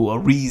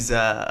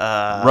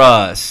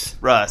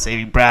 Russ,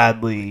 Avery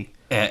Bradley,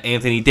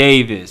 Anthony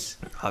Davis,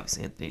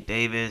 obviously Anthony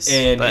Davis.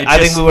 But I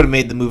think we would have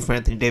made the move for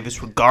Anthony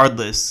Davis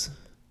regardless.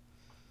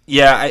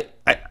 Yeah,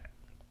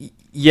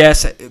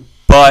 yes,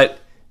 but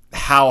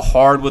how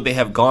hard would they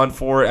have gone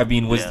for it? I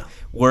mean,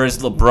 whereas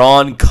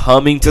LeBron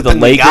coming to the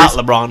Lakers, got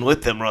LeBron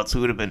with them, or else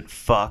we would have been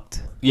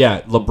fucked.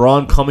 Yeah,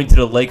 LeBron coming to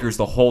the Lakers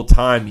the whole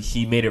time,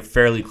 he made it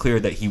fairly clear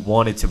that he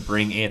wanted to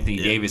bring Anthony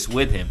Davis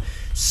with him.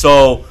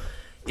 So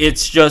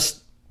it's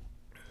just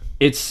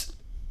it's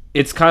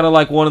kind of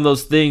like one of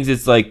those things.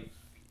 It's like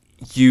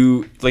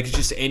it's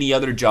just any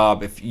other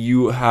job. If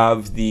you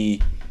have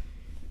the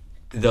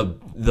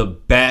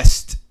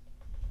best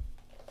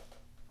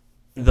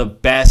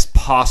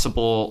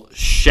possible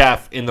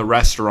chef in the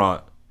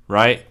restaurant,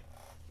 right?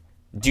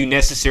 Do you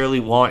necessarily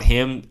want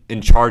him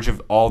in charge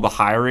of all the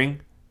hiring?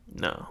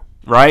 No.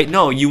 Right?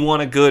 No, you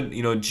want a good,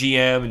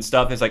 GM and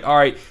stuff. It's like, all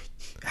right,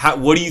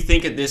 what do you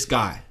think of this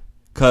guy?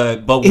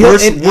 But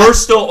we're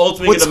still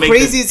ultimately going to make.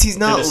 What's crazy is he's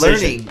not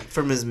learning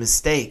from his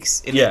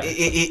mistakes. And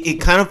it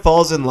kind of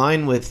falls in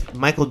line with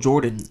Michael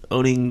Jordan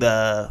owning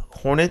the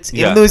Hornets,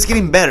 even though he's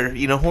getting better.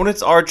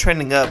 Hornets are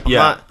trending up. I'm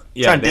not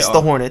trying to diss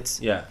the Hornets.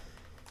 Yeah.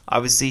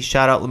 Obviously,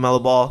 shout out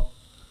LaMelo Ball.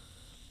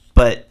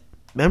 But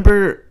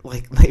remember,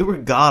 they were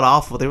god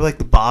awful. They were like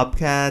the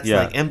Bobcats.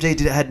 Yeah. MJ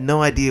had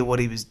no idea what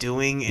he was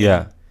doing.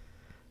 And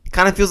it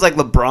kind of feels like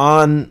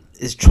LeBron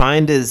is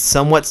trying to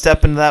somewhat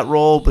step into that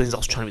role, but he's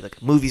also trying to be like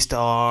a movie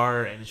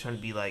star and he's trying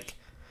to be like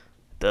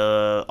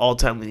the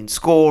all-time leading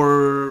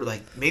scorer.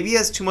 Maybe he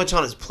has too much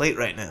on his plate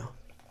right now.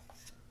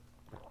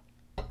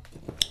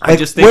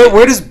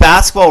 Where does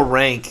basketball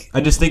rank? I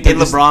just think in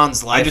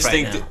LeBron's life now?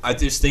 I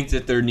just think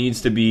that there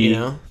needs to be.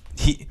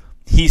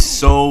 He's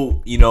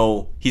so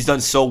he's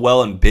done so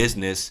well in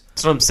business.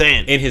 That's what I'm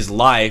saying. In his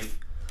life,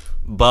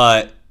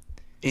 but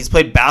he's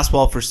played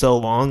basketball for so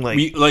long.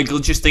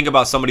 Let's just think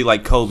about somebody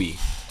like Kobe,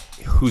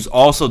 who's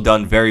also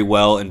done very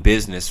well in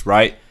business,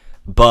 right?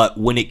 But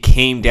when it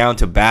came down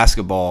to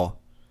basketball,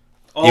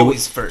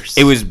 always first.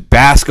 It was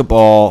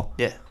basketball.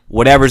 Yeah.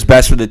 Whatever's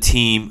best for the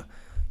team.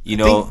 I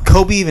think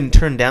Kobe even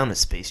turned down a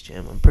Space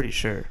Jam. I'm pretty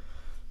sure.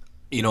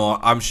 you know,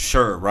 I'm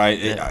sure, right?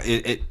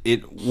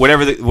 It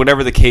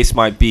whatever the case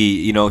might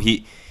be, you know,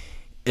 he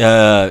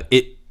got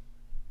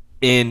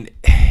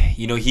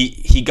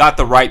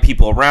the right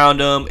people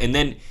around him, and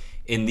then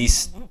in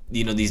these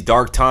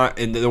dark times,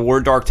 and there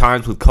were dark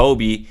times with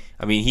Kobe.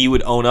 I mean, he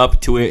would own up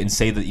to it and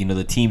say that, you know,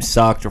 the team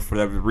sucked or for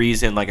whatever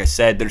reason. Like I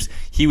said,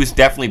 he was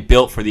definitely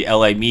built for the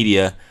LA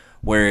media,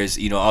 whereas,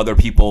 you know, other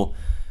people,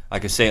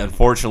 like I say,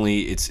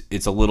 unfortunately,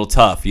 it's a little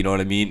tough. You know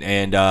what I mean?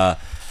 And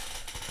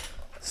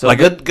so like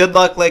good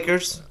luck,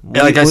 Lakers.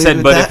 Like I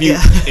said, but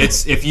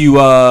if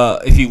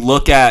you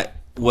look at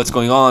what's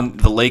going on,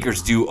 the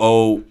Lakers do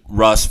owe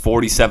Russ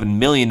 $47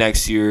 million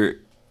next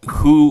year.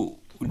 Who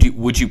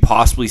would you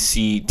possibly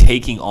see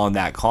taking on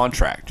that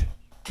contract?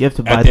 You have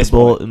to bite the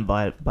bullet and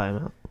buy him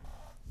out.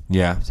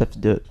 Yeah, You just have to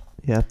do it.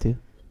 You have to.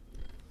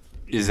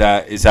 Is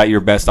that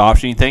your best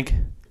option, you think?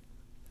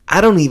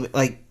 I don't even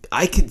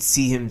I could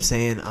see him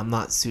saying, "I'm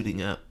not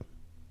suiting up."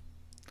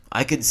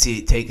 I could see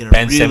it taking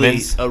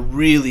a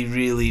really,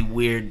 really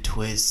weird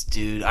twist,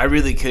 dude. I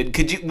really could.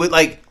 Could you?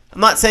 I'm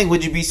not saying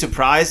would you be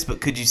surprised,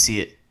 but could you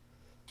see it?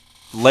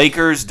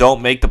 Lakers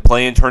don't make the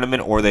play-in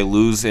tournament, or they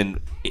lose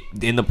in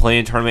the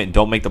play-in tournament and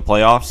don't make the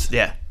playoffs.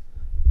 Yeah.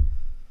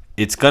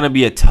 It's going to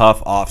be a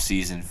tough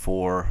offseason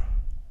for,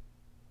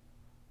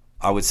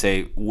 I would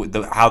say,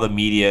 how the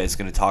media is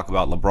going to talk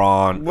about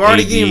LeBron. We're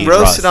already AD, getting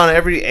roasted Russ. on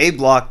every A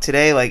block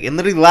today. And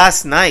literally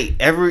last night,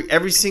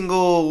 every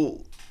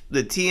single,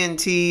 the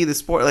TNT, the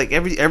sport,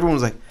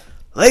 everyone's like,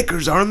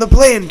 Lakers are in the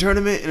play-in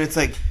tournament. And it's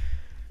like,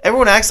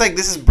 everyone acts like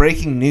this is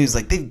breaking news.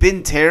 Like, they've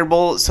been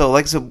terrible. So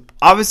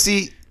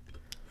obviously,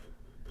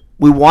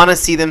 we want to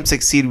see them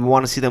succeed. We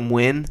want to see them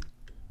win.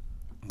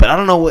 But I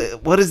don't know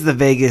what is the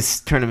Vegas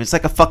tournament. It's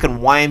like a fucking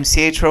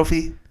YMCA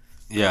trophy.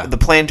 Yeah. The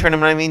play-in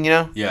tournament, I mean, you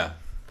know? Yeah.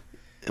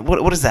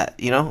 What is that,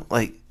 you know?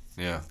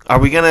 Yeah. Are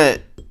we going to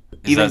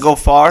even go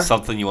far?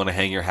 Something you want to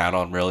hang your hat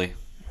on, really?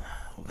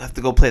 We have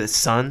to go play the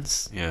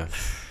Suns? Yeah.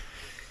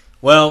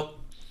 Well,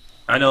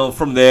 I know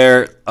from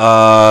there,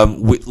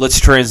 let's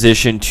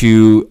transition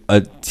to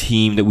a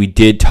team that we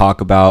did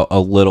talk about a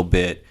little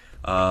bit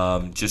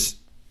just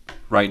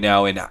right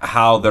now, and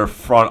how their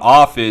front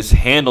office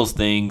handles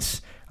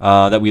things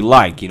that we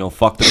like. You know,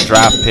 fuck the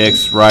draft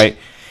picks, right?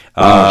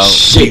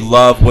 We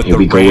love what the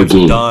Rams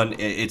have done.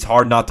 It's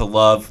hard not to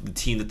love the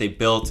team that they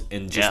built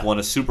and just won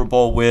a Super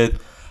Bowl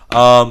with.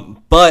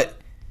 But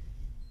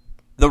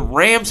the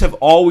Rams have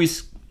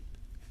always,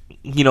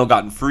 you know,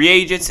 gotten free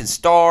agents and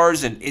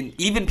stars and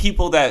even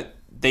people that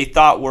they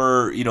thought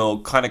were, you know,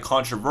 kind of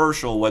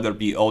controversial, whether it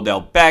be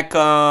Odell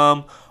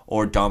Beckham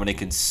or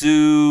Dominican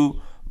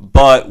Sue.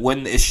 But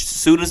as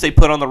soon as they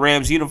put on the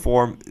Rams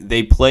uniform,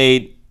 they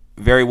played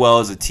very well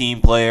as a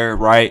team player,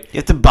 right? You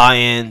have to buy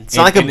in. It's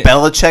not like a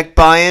Belichick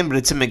buy-in, but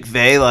it's a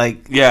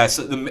McVay. Yeah,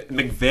 so the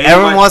McVay.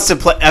 Everyone wants to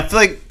play. I feel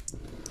like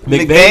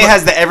McVay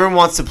has the everyone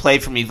wants to play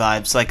for me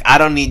vibes. Like, I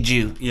don't need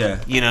you.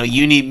 Yeah. You know,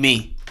 you need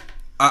me.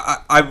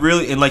 I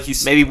really, and like you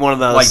said, maybe one of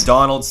those. Like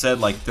Donald said,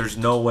 like, there's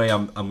no way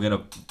I'm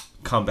gonna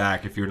come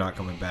back if you're not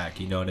coming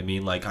back. You know what I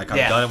mean? Like I've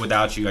done it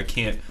without you. I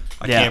can't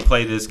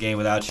play this game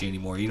without you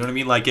anymore. You know what I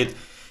mean? Like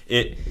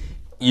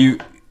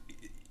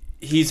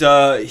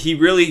he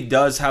really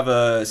does have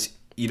a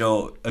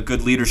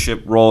good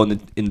leadership role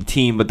in the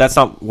team, but that's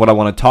not what I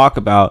want to talk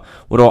about.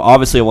 What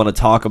obviously I want to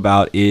talk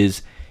about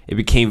is it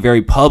became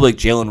very public.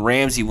 Jalen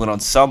Ramsey went on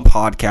some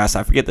podcast.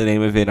 I forget the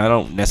name of it. I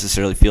don't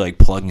necessarily feel like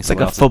plugging. It's like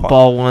a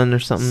football one or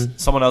something.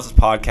 Someone else's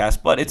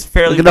podcast, but it's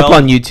fairly. Look it up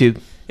on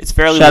YouTube. It's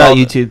fairly shout out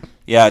YouTube.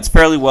 Yeah, it's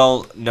fairly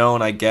well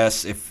known, I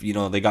guess. If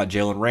they got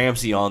Jalen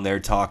Ramsey on there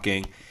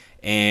talking,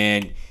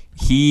 and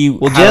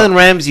Jalen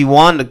Ramsey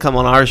wanted to come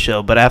on our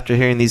show, but after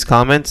hearing these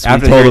comments, we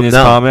told him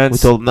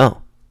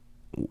no.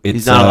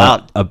 He's not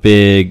allowed. A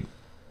big,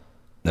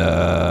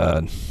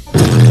 I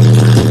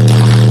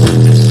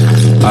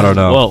don't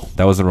know. Whoa.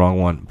 That was the wrong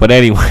one. But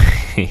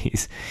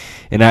anyways,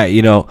 and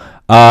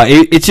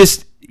it's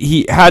just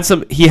he had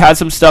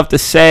some stuff to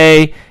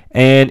say,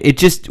 and it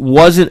just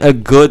wasn't a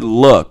good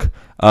look.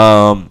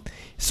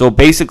 So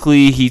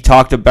basically, he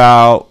talked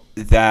about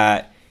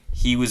that.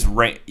 He was,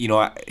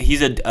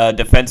 he's a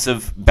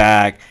defensive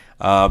back.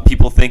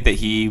 People think that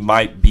he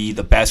might be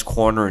the best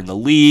corner in the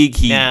league.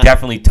 He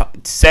definitely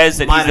says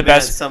that he's the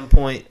best. At some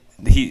point,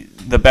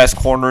 the best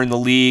corner in the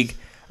league.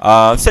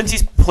 Since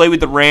he's played with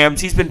the Rams,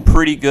 he's been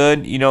pretty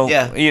good.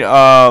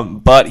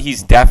 But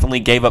he's definitely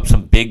gave up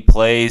some big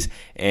plays.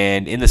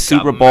 And in the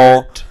Super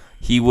Bowl,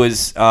 he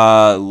was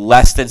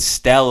less than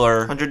stellar.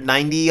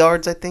 190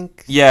 yards, I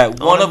think. Yeah,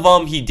 one of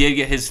them he did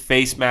get his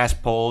face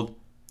mask pulled.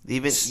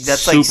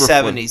 That's like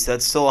 70, so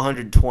that's still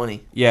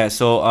 120. Yeah,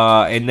 so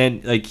and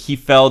then he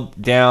fell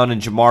down,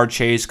 and Jamar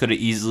Chase could have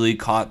easily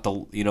caught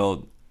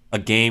a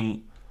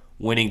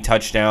game-winning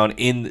touchdown at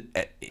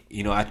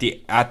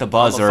the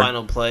buzzer. On the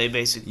final play,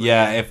 basically.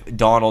 Yeah, if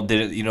Donald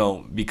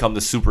didn't become the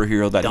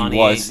superhero that he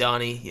was.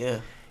 Donnie, yeah.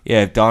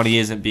 Yeah, if Donnie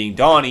isn't being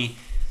Donnie,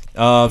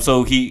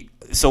 so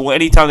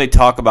anytime they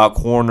talk about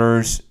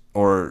corners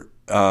or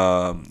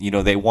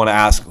they want to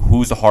ask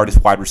who's the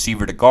hardest wide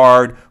receiver to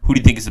guard, who do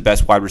you think is the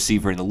best wide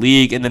receiver in the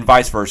league, and then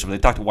vice versa. When they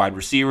talk to wide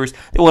receivers,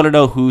 they want to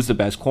know who's the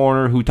best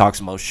corner, who talks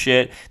the most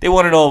shit. They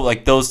want to know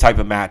like those type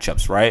of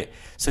matchups, right?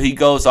 So he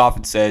goes off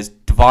and says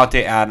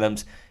Davante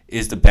Adams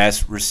is the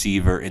best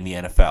receiver in the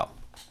NFL.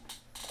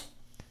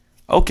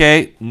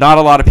 Okay, not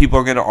a lot of people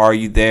are going to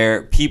argue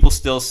there. People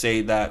still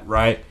say that,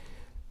 right?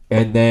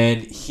 And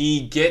then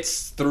he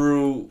gets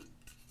through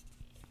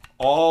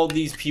all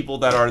these people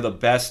that are the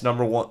best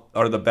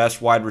the best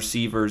wide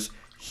receivers.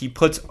 He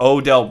puts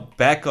Odell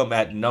Beckham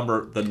at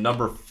the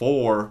number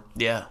 4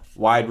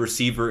 wide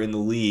receiver in the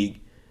league.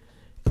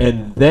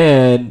 And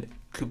then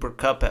Cooper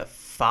Kupp at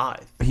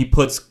 5. He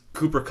puts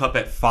Cooper Kupp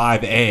at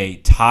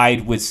 5A,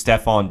 tied with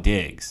Stephon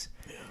Diggs.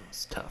 Yeah,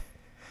 it's tough.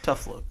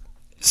 Tough look.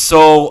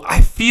 So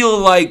I feel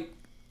like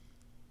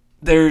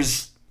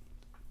there's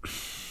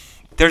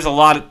a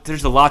lot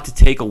to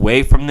take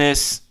away from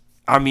this.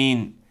 I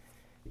mean,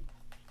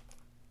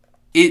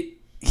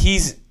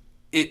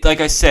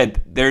 like I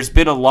said, there's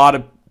been a lot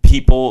of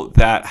people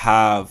that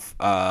have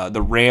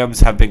the Rams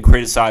have been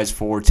criticized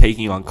for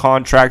taking on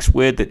contracts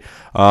with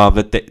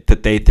that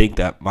they think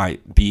that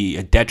might be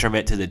a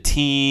detriment to the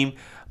team.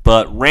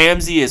 But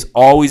Ramsey has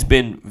always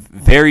been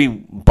very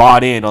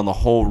bought in on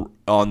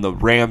the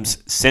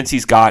Rams since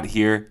he's got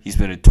here. He's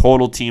been a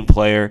total team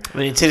player. I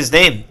mean, it's his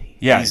name.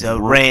 Yeah, he's a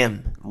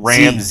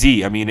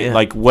Ramsey. I mean,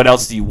 like, what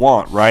else do you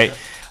want, right?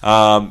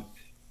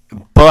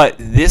 But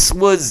this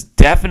was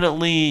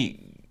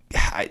definitely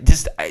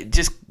just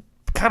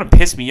kind of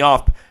pissed me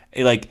off.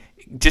 Like,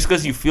 just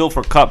because you feel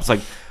for Kupp, it's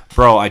like,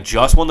 bro, I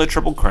just won the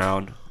Triple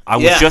Crown. I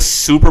was just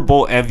Super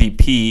Bowl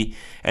MVP,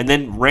 and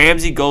then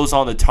Ramsey goes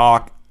on to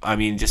talk. I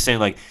mean, just saying,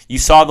 like, you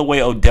saw the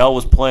way Odell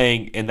was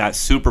playing in that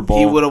Super Bowl.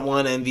 He would have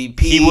won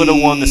MVP. He would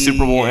have won the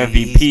Super Bowl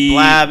MVP. He's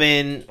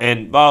blabbing.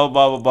 And blah,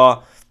 blah, blah, blah,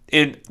 blah.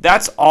 And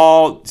that's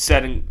all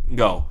said and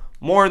go.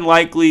 More than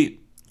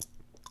likely,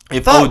 I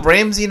thought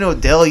Ramsey and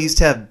Odell used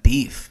to have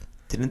beef,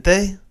 didn't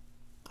they?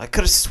 I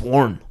could have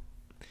sworn.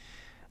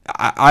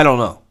 I don't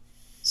know.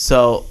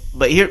 So,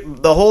 but here,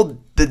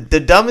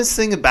 the dumbest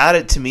thing about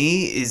it to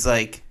me is,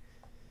 like,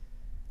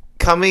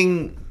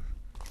 coming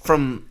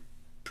from...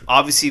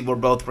 Obviously, we're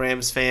both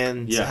Rams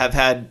fans. Yeah. Have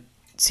had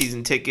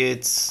season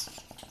tickets.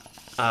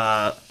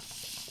 Have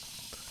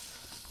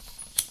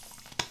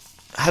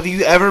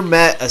you ever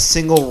met a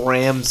single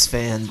Rams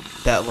fan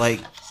that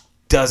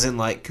doesn't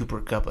like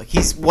Cooper Kupp? Like,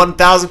 he's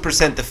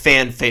 1,000% the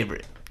fan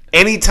favorite.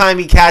 Anytime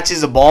he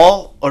catches a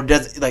ball or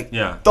does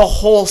the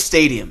whole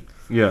stadium.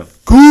 Yeah.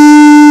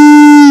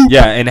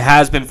 Yeah, and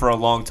has been for a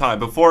long time.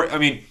 Before, I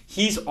mean,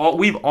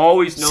 we've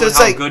always known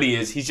how good he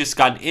is. He's just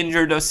gotten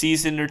injured a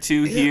season or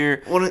two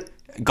here.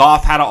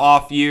 Goff had an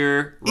off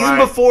year. Even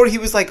before he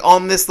was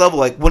on this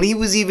level, when he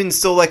was even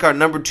still our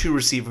number 2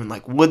 receiver,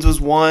 and Woods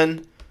was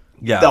 1.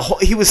 Yeah,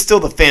 he was still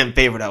the fan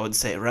favorite, I would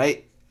say,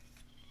 right?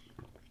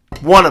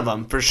 One of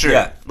them for sure.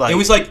 Yeah, it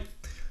was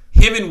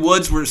him and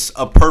Woods were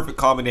a perfect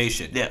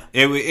combination. Yeah,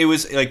 it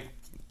was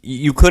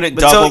you couldn't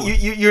double. So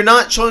you're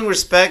not showing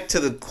respect to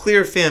the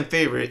clear fan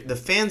favorite. The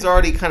fans are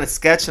already kind of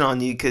sketching on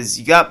you because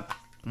you got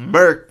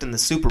murked in the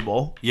Super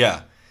Bowl.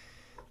 Yeah.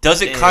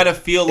 Does it kind of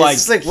feel like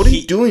what are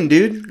you doing,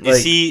 dude?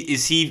 Is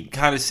he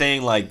kind of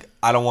saying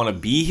I don't want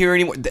to be here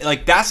anymore?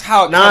 That's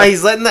how.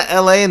 He's letting the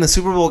LA and the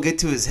Super Bowl get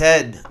to his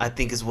head. I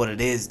think is what it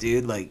is,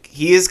 dude.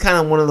 He is kind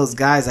of one of those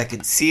guys. I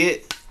could see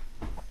it.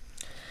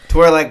 To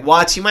where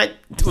watch, he might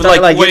start,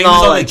 when he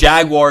was on the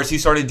Jaguars, he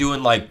started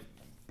doing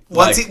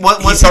once he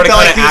felt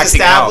like he was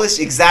established,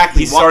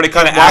 exactly. He started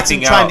kind of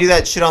acting out. Try and do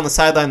that shit on the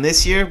sideline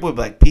this year. We'll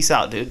be peace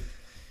out, dude.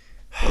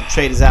 He'll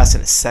trade his ass in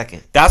a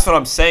second. That's what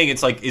I'm saying.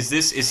 It's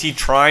is he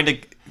trying to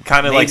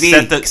kind of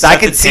set the I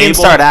could see him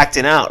start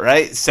acting out,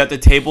 right? Set the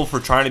table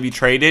for trying to be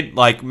traded.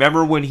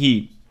 Remember when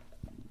he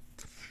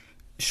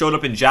showed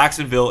up in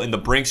Jacksonville in the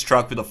Brinks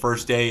truck for the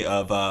first day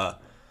of camp,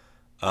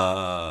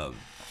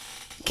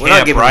 we're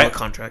not giving him a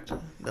contract.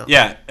 No.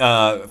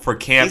 Yeah, for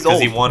camp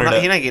because he wanted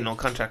he's not getting no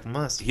contract from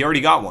us. He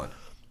already got one.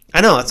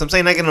 I know. That's what I'm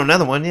saying. Not getting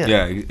another one. Yeah.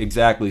 Yeah,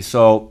 exactly.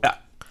 So,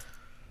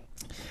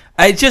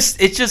 it's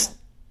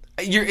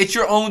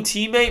your own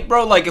teammate,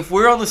 bro. If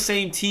we're on the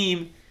same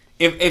team,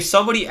 if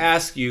somebody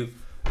asks me,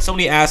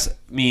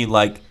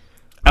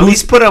 at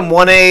least put them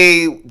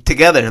 1A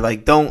together.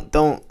 Don't.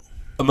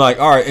 I'm all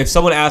right. If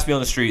someone asks me on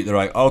the street, they're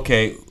like,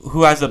 okay,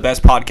 who has the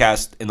best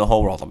podcast in the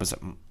whole world? I'm gonna say,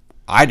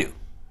 I do,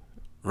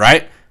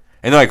 right?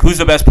 And they're like, who's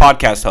the best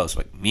podcast host?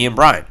 Me and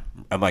Brian.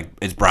 I'm like,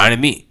 it's Brian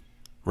and me,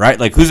 right?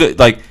 Who's it?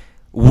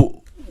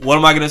 What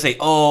am I gonna say?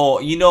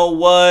 Oh, you know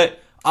what?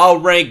 I'll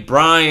rank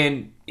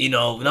Brian.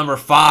 Number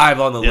 5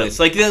 on the list.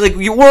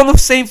 We're on the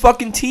same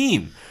fucking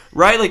team,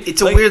 right?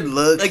 It's a weird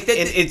look.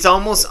 It's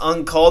almost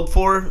uncalled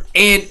for.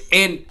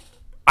 And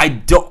I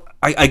don't.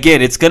 Again,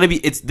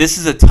 this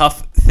is a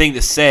tough thing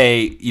to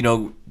say.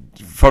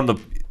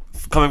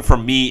 Coming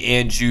from me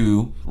and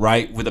you,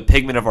 right, with the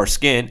pigment of our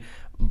skin,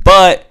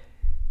 but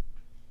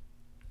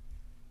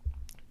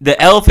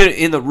the elephant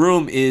in the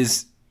room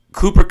is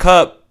Cooper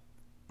Kupp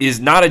is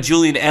not a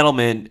Julian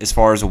Edelman as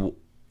far as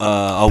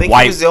I think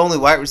he was the only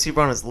white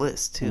receiver on his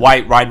list, too.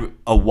 white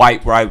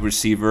wide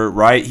receiver,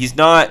 right? He's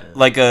not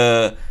like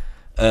a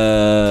like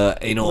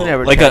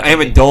an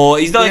Amendola.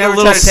 He's not like a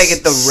little. Trying to take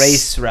it the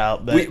race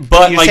route, but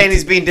you're like, saying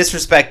he's being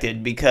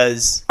disrespected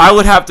because I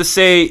would have to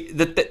say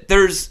that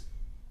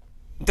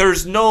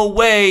there's no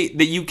way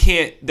that you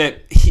can't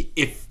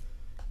if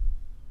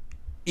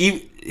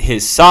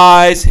his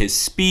size, his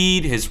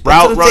speed, his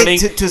route running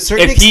to a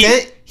certain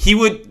extent he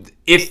would.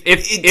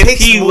 If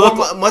he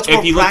looked much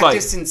more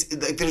practice,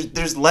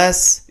 there's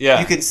less. Yeah.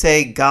 You could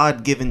say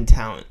God-given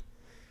talent.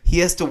 He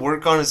has to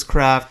work on his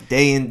craft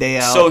day in, day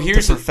out to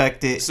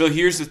perfect it. So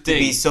here's the thing: to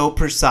be so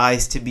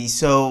precise, to be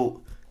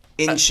so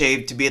in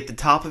shape, to be at the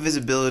top of his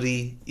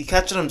ability. You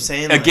catch what I'm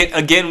saying?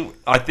 Again,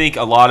 I think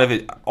a lot of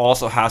it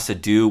also has to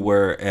do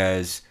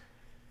whereas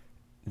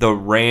the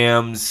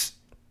Rams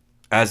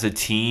as a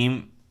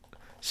team,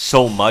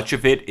 so much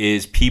of it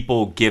is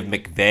people give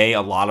McVay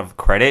a lot of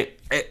credit.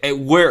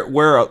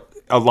 Where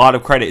a lot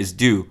of credit is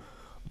due,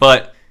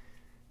 but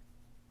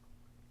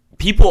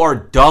people are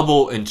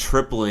double and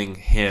tripling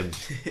him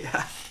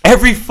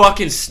every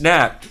fucking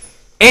snap,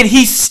 and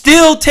he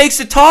still takes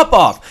the top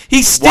off.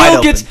 He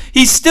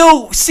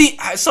still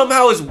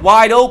somehow is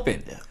wide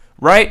open,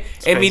 right?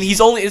 I mean,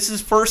 it's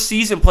his first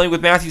season playing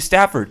with Matthew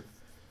Stafford.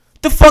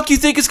 The fuck you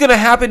think is going to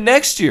happen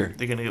next year?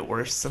 They're going to get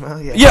worse somehow?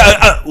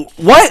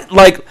 What?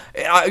 Like,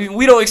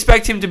 we don't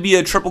expect him to be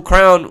a Triple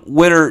Crown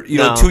winner,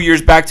 2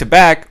 years back to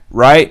back,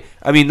 right?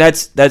 I mean,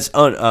 that's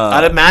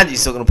I'd imagine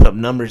he's still going to put up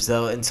numbers,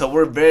 though, and so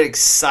we're very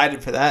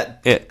excited for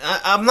that. Yeah.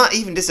 I'm not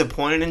even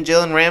disappointed in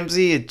Jalen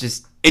Ramsey. It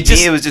was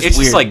just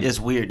weird.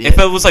 It's weird. Yeah. If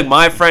it was like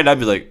my friend, I'd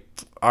be like,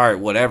 all right,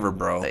 whatever,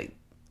 bro.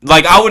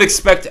 Like I would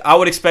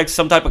expect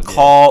some type of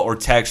call or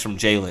text from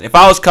Jalen. If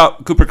I was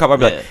Cooper Kupp, I'd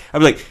be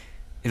like.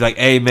 He's like,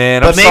 hey,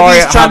 man, I'm sorry. But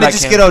maybe he's trying to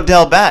just get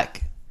Odell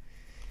back.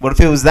 What if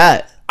it was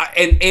that?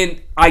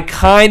 And I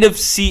kind of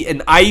see,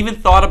 and I even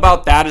thought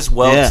about that as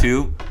well,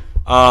 too.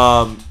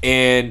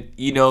 And,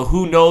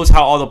 who knows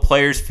how all the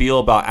players feel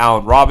about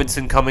Allen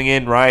Robinson coming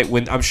in, right?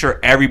 When I'm sure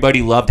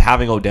everybody loved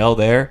having Odell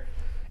there.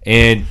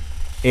 And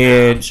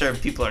I'm sure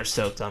people are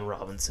stoked on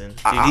Robinson.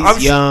 Dude,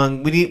 he's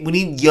young. We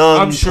need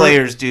young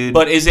players, dude.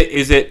 But is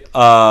it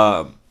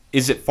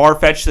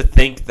far-fetched to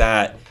think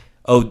that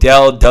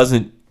Odell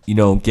doesn't,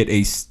 get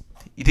you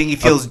think he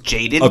feels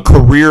jaded? A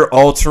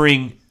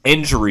career-altering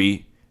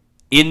injury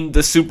in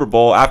the Super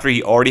Bowl after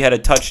he already had a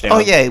touchdown. Oh,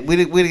 yeah. We'd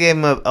have gave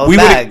him a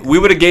bag. We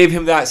would have gave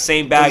him that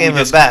same bag.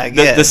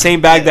 The same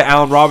bag that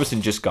Allen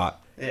Robinson just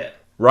got. Yeah.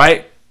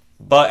 Right?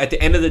 But at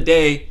the end of the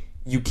day,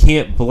 you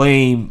can't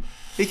blame...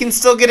 He can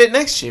still get it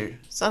next year.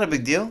 It's not a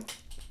big deal.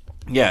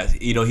 Yeah.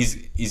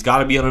 He's got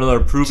to be on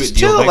another prove-it deal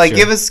chill. Next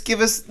year.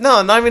 Give us...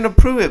 No, not even a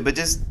prove-it, but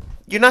just...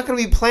 You're not going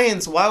to be playing,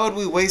 so why would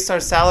we waste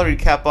our salary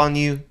cap on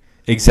you?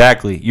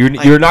 Exactly.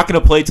 You're not going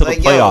to play till the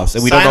playoffs,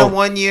 and we don't know. Sign him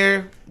 1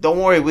 year. Don't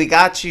worry, we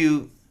got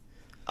you.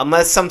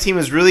 Unless some team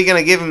is really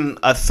going to give him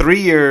a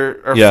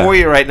 3-year or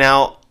 4-year right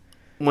now,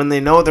 when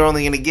they know they're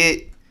only going to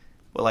get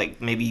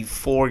maybe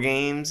 4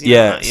 games.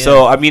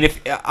 So I mean,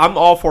 if I'm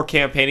all for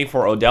campaigning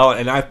for Odell,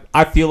 and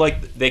I feel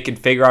like they can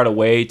figure out a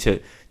way to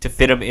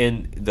fit him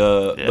in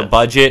the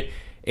budget,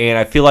 and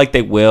I feel like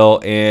they will,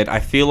 and I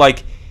feel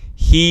like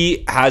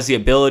he has the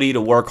ability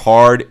to work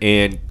hard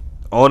and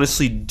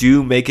honestly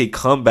do make a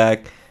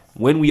comeback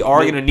when we are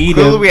going to need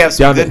him. We have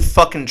some good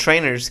fucking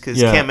trainers because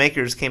Cam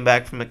Akers came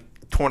back from a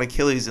torn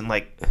Achilles in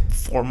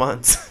 4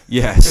 months.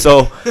 Yeah,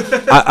 so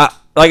I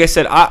like I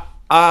said,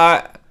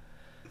 I'm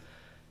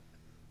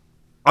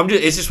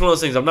just. It's just one of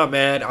those things. I'm not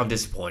mad. I'm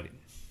disappointed.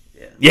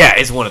 Yeah,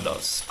 it's one of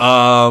those.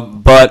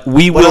 But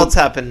what else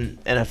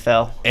happened?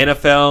 NFL.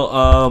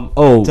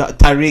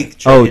 Tyreek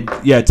traded.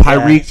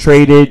 Tyreek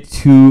traded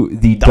to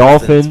the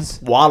Dolphins.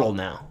 Waddle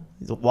now.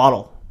 He's a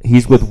Waddle.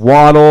 He's with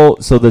Waddle.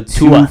 So the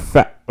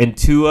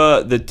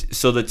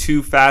the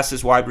two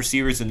fastest wide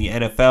receivers in the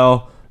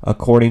NFL,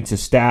 according to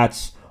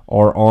stats,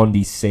 are on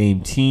the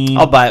same team.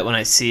 I'll buy it when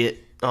I see it.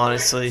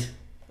 Honestly,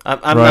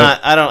 I'm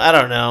not. I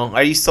don't know.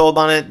 Are you sold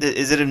on it?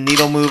 Is it a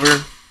needle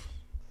mover?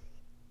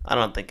 I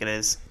don't think it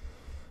is.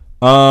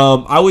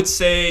 I would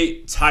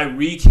say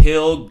Tyreek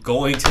Hill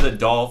going to the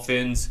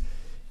Dolphins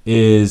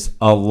is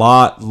a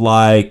lot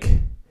like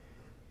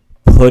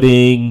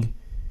putting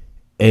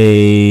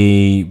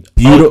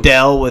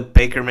Odell with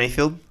Baker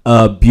Mayfield,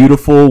 a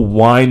beautiful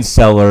wine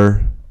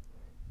cellar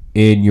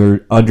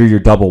under your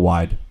double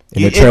wide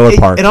in a trailer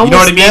park. It almost you know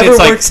what I mean?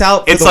 Never works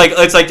out. It's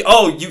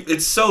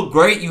it's so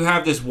great. You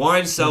have this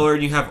wine cellar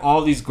and you have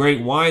all these great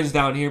wines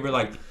down here,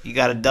 but you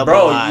got a double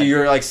wide.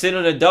 You're sitting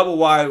in a double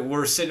wide.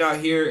 We're sitting out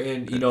here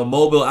in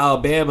Mobile,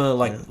 Alabama.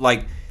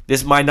 Like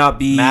this might not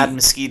be mad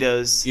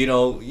mosquitoes. You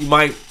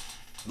might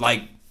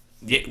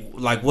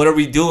what are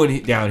we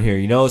doing down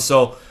here?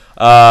 So.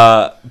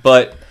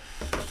 But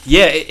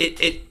yeah,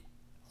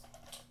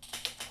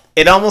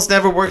 it almost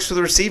never works for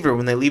the receiver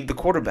when they leave the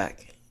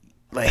quarterback.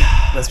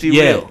 Let's be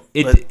real.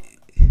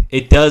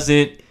 It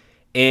doesn't.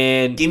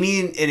 And give me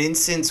an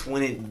instance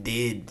when it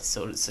did,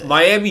 so to say.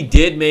 Miami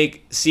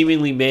did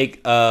seemingly make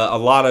a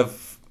lot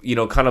of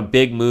kind of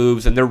big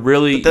moves, and they're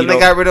really. But then they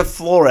got rid of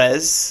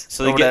Flores.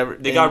 So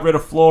they got rid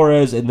of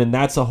Flores, and then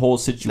that's a whole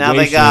situation. Now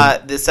they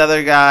got this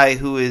other guy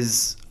who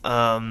is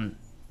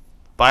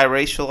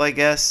biracial, I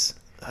guess.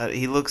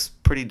 He looks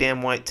pretty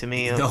damn white to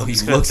me. No, I'm he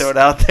just gonna looks. throw it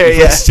out there. He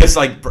looks just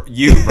like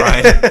you,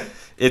 Brian.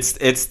 It's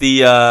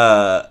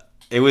the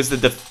it was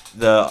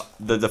the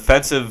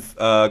defensive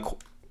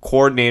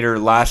coordinator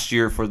last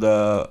year for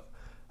the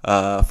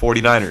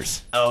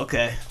 49ers. Oh,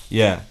 okay.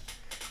 Yeah.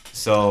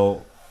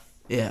 So.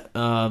 Yeah.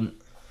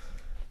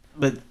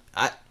 But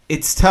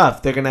it's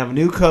tough. They're gonna have a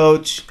new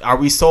coach. Are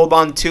we sold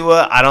on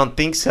Tua? I don't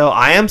think so.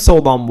 I am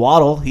sold on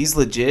Waddle. He's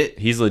legit.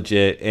 He's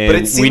legit, and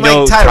But it seemed we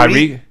know like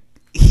Tyreek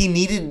he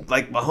needed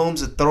like Mahomes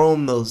to throw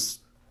him those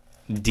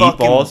deep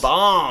balls,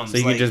 bombs, so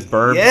he like, can just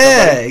burn.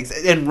 Yeah,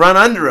 and run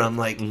under him.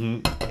 Like,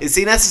 Mm-hmm. is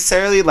he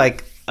necessarily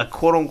like a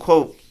quote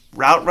unquote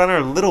route runner?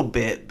 A little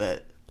bit,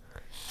 but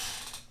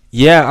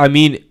Yeah, I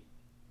mean,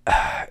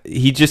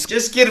 he just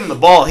get him the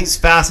ball. He's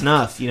fast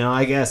enough,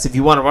 I guess if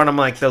you want to run him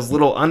like those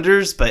little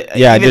unders, but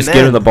even just then,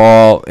 get him the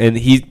ball, and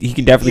he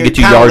can definitely you're get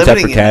you kinda yards after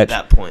limiting him catch.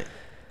 at that point.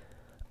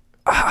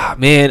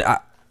 Man,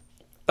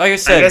 like I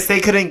said, I guess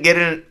they couldn't get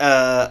an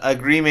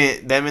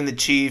agreement. Them and the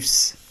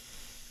Chiefs,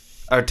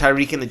 or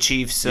Tyreek and the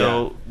Chiefs.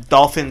 So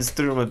Dolphins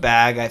threw him a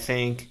bag, I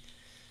think,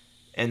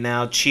 and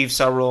now Chiefs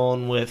are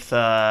rolling with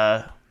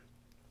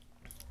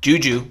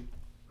Juju,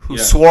 who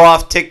swore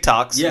off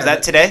TikToks. Yeah, Is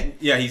that today?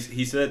 Yeah,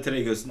 he said that today.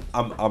 He goes,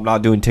 I'm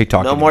not doing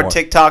TikTok No anymore. more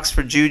TikToks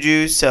for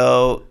Juju.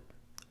 So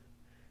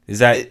Is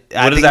that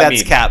I what does think that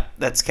that's mean? cap.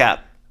 That's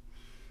cap.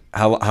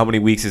 How many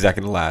weeks is that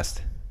going to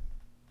last?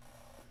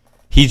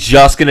 He's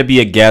just going to be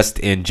a guest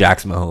in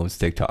Jackson Mahomes'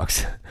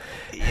 TikToks.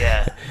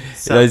 Yeah.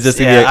 So it's just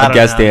going to be a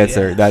guest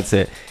dancer. Yeah. That's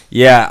it.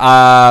 Yeah,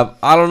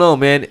 I don't know,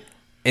 man.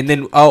 And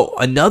then,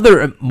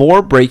 another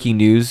more breaking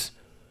news.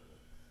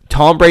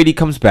 Tom Brady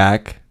comes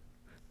back.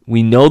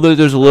 We know that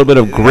there's a little bit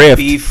of grift.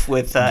 Beef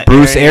with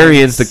Bruce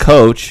Arians, the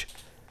coach.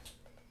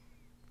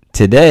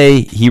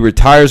 Today, he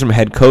retires from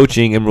head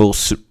coaching and will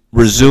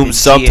resume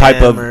some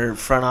type of or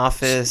front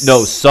office.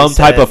 some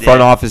type of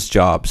front office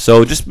job.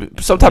 So just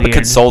some type of Weird.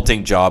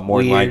 consulting job,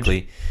 more than Weird.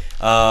 likely.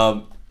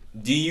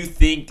 Do you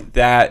think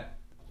that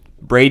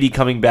Brady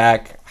coming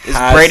back Is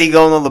Brady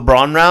going the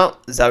LeBron route?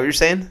 Is that what you're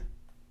saying?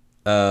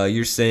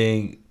 You're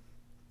saying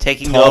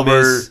Taking over.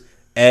 Thomas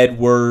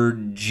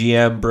Edward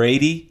GM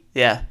Brady?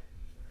 Yeah.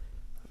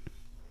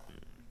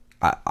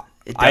 I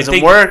Doesn't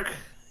think- work.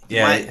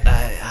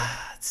 Yeah.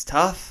 It's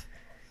tough.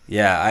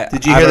 Yeah.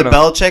 Did you hear the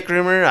Belichick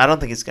rumor? I don't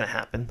think it's going to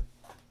happen.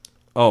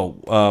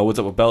 Oh, what's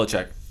up with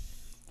Belichick?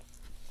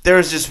 There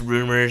was just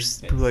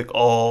rumors. People were like,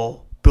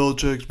 oh,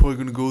 Belichick's probably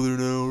going to go there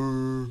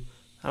now.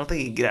 I don't think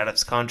he can get out of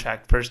his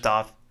contract, first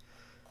off.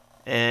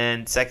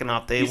 And second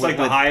off, they went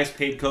with highest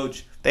paid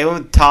coach. They went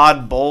with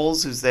Todd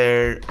Bowles, who's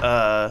their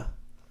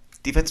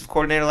defensive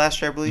coordinator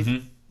last year, I believe.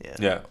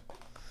 Mm-hmm. Yeah.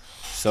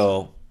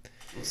 So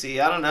We'll see.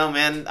 I don't know,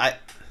 man.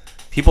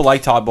 people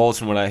like Todd Bowles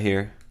from what I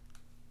hear.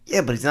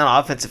 Yeah, but he's not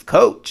an offensive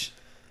coach.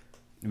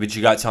 But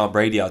you got Tom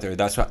Brady out there.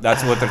 That's what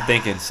they're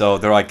thinking. So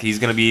they're like, he's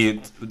going to be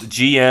the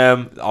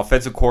GM,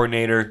 offensive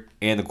coordinator,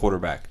 and the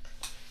quarterback.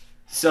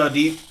 So do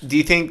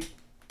you think?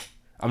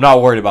 I'm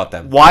not worried about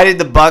them. Why did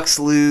the Bucks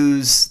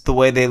lose the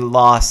way they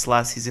lost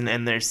last season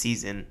and their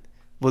season?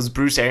 Was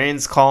Bruce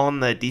Arians calling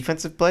the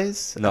defensive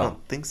plays? No. I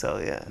don't think so.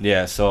 Yeah.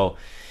 Yeah. So,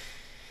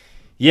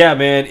 yeah,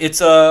 man,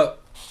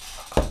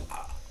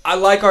 I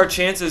like our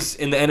chances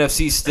in the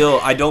NFC still.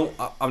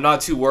 I'm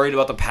not too worried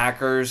about the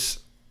Packers.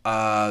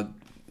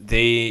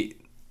 They're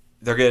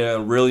gonna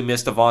really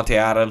miss Devontae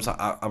Adams.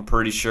 I'm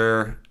pretty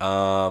sure.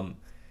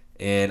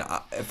 And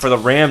for the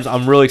Rams,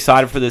 I'm really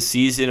excited for this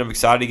season. I'm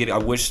excited to get. I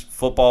wish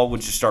football would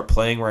just start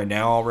playing right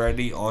now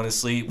already.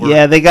 Honestly,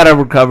 They got to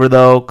recover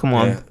though. Come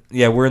on.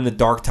 yeah, we're in the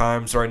dark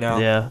times right now.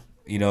 Yeah.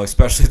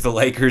 Especially if the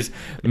Lakers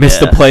miss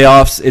the Yeah.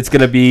 playoffs, it's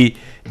gonna be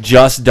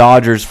just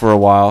Dodgers for a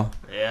while.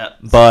 Yeah.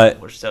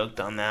 But We're stoked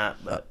on that.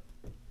 But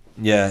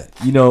yeah,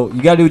 You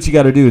got to do what you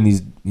got to do in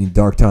these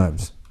dark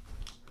times.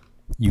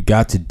 you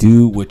got to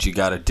do what you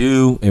got to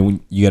do, and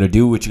when you got to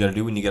do what you got to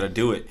do when you got to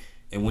do it.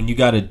 And when you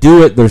got to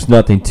do it, there's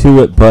nothing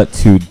to it but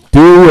to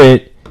do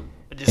it.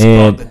 I just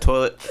clogged the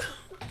toilet.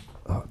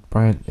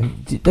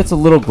 Brian, that's a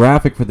little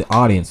graphic for the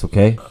audience,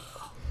 okay?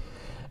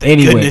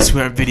 Anyway. Goodness, we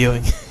aren't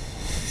videoing.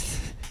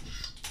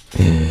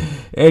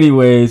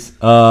 Anyways,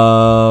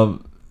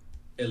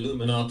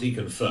 Illuminati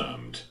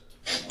confirmed.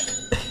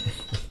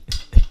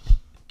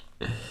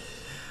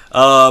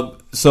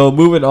 So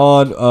moving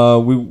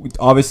on, we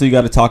obviously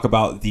got to talk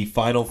about the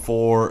Final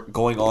Four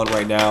going on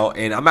right now,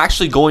 and I'm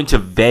actually going to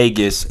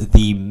Vegas,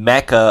 the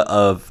mecca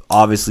of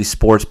obviously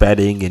sports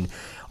betting and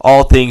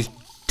all things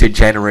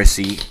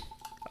degeneracy.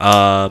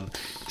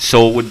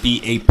 So it would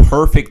be a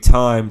perfect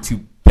time to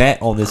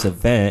bet on this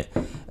event,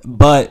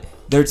 but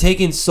they're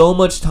taking so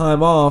much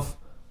time off,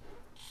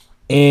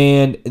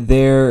 and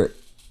the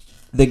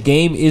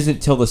game isn't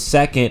till the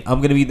 2nd. I'm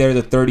going to be there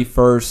the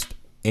 31st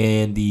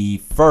and the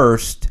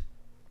 1st.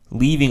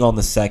 Leaving on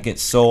the 2nd,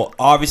 so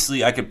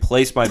obviously I could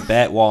place my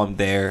bet while I'm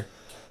there.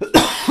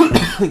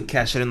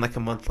 Cash it in like a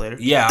month later.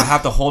 Yeah, I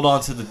have to hold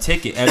on to the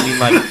ticket. I mean,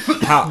 like,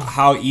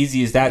 how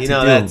easy is that to do?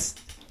 That's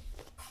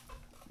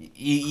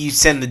you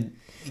send the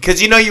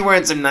because you're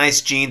wearing some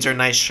nice jeans or a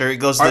nice shirt. It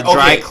goes to the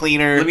dry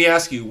cleaner. Let me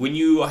ask you: when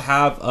you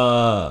have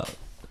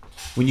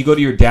when you go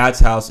to your dad's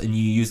house and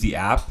you use the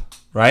app,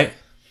 right?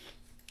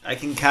 I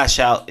can cash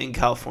out in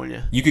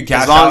California. You could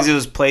cash out as long as it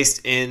was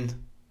placed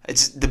in.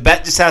 It's the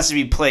bet just has to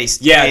be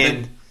placed. Yeah,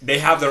 in. They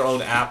have their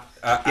own app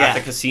at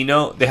the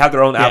casino. They have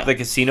their own app at the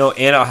casino,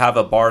 and I'll have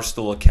a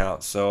Barstool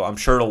account, so I'm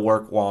sure it'll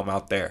work while I'm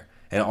out there,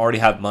 and I already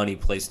have money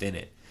placed in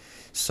it.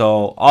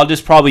 So I'll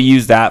just probably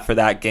use that for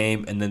that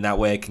game, and then that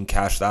way I can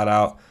cash that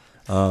out.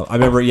 I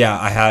remember,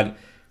 I have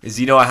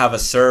a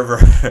server.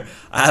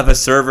 I have a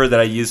server that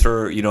I use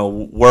for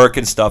work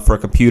and stuff for a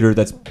computer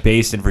that's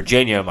based in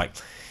Virginia. I'm like,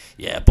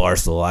 yeah,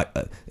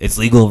 Barstool. It's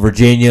legal in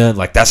Virginia. And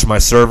like that's where my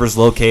server's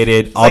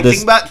located.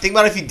 Think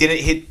about if you didn't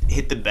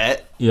hit the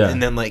bet. Yeah.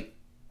 And then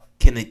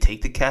can they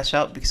take the cash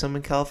out because I'm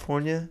in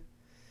California?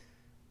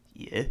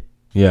 Yeah.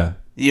 Yeah.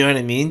 You know what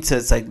I mean? So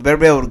it's like better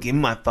be able to give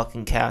me my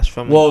fucking cash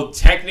from. Well,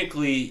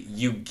 technically,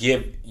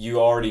 you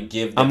already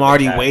give. Them I'm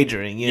already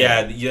wagering.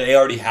 Yeah. They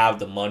already have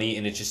the money,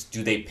 and it's just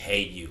do they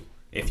pay you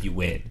if you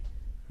win,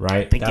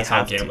 right? That's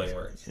how gambling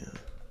works. Yeah.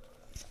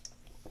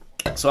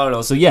 So I don't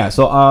know. So yeah.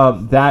 So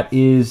that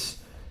is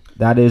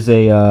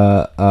a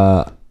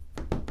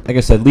like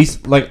I said, at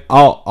least like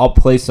I'll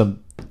play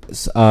some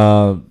bets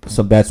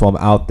while I'm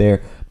out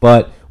there.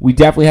 But we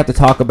definitely have to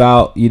talk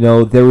about,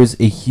 there was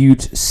a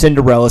huge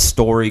Cinderella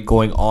story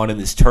going on in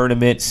this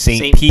tournament.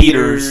 St.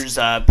 Peter's.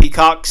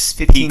 Peacocks,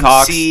 15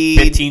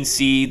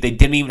 seed. They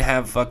didn't even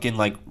have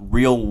fucking,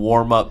 real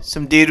warm-up.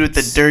 Some dude with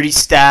the dirty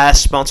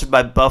stash, sponsored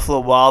by Buffalo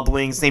Wild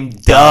Wings,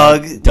 named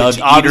Doug Eater.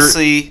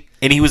 Obviously...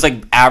 And he was,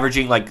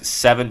 averaging,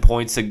 7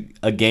 points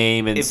a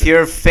game. And if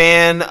you're a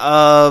fan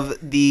of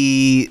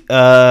the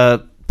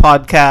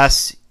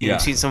podcast,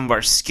 you've seen some of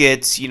our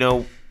skits,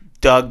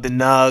 Doug the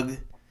Nug.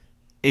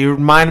 It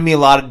reminded me a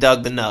lot of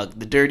Doug the Nug,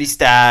 the dirty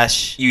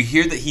stash. You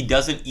hear that he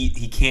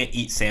can't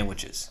eat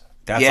sandwiches.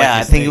 That's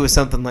I think it was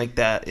something like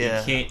that.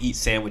 Yeah, he can't eat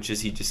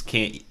sandwiches. He just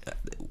can't eat.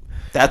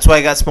 That's why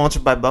I got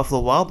sponsored by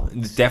Buffalo Wild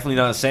Wings. It's definitely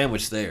not a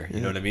sandwich there. You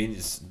know what I mean?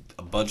 Just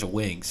a bunch of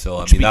wings. So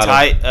Which be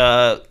tight.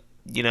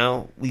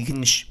 We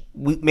can.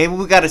 Maybe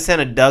we got to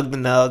send a Doug the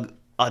Nug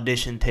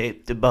audition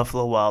tape to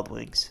Buffalo Wild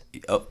Wings.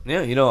 Oh,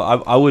 yeah,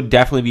 I would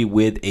definitely be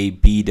with a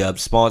B-Dub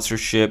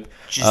sponsorship.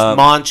 Just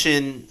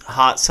munching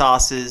hot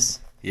sauces.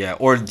 Yeah,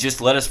 or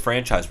just let us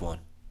franchise one.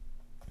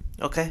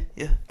 Okay,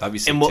 yeah. That'd be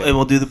sick. And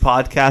we'll do the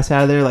podcast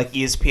out of there like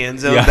ESPN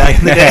Zone back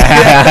in the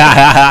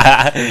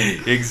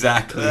day.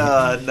 Exactly.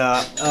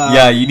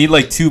 No. You need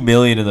 $2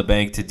 million in the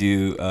bank to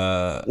do.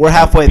 We're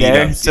halfway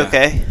there. It's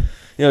okay.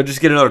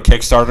 Just get another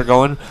Kickstarter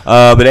going.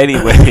 But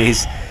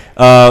anyways,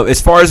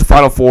 as far as the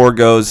Final Four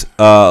goes,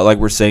 like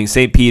we're saying,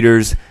 St.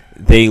 Peter's,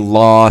 they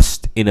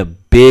lost in a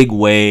big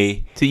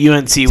way to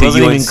UNC.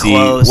 Wasn't even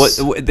close.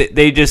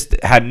 They just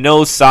had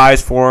no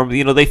size for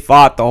them. They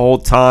fought the whole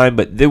time,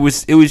 but it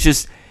was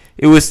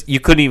you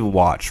couldn't even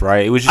watch,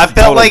 right? It was just I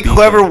felt like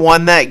whoever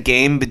won that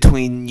game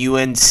between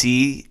UNC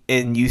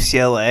and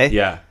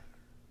UCLA,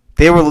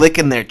 they were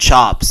licking their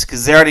chops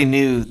because they already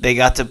knew they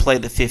got to play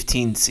the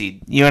 15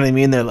 seed. You know what I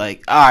mean? They're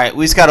like, all right,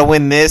 we just got to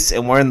win this,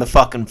 and we're in the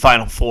fucking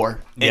Final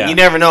Four. And you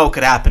never know what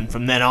could happen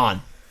from then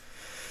on.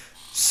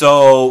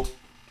 So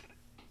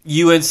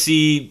UNC,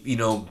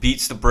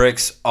 beats the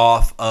bricks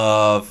off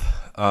of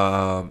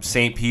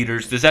St.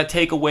 Peter's. Does that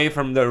take away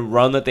from the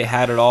run that they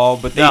had at all?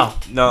 But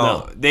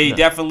they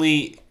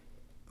definitely,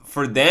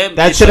 for them,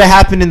 that should have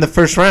happened in the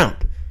first round.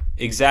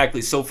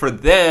 Exactly. So for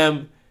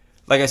them,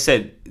 like I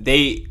said,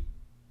 they,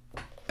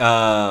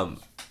 I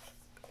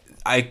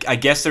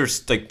guess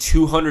there's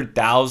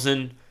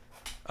 200,000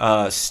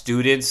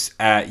 students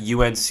at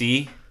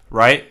UNC,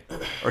 right,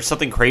 or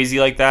something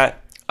crazy like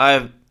that. I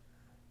have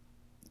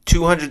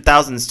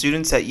 200,000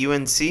 students at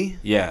UNC.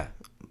 Yeah.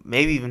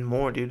 Maybe even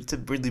more, dude. It's a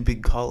really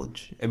big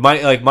college. It might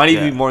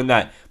even be more than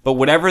that. But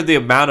whatever the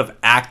amount of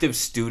active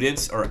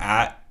students are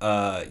at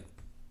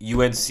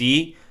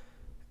UNC,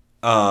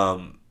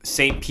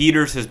 St.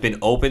 Peter's has been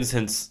open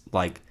since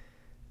the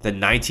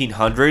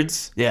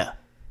 1900s. Yeah.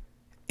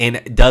 And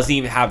it doesn't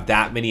even have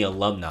that many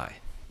alumni.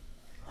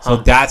 So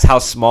that's how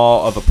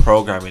small of a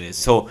program it is.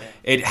 So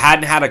it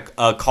hadn't had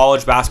a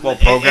college basketball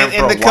program for a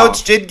while. And the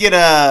coach did get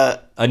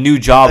a new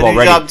job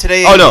already. Job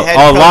today. Oh no,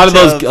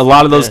 a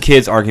lot of those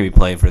kids aren't going to be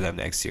playing for them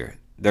next year.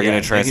 They're going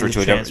to transfer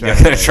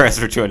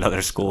to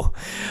another school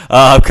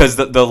because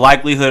the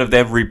likelihood of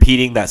them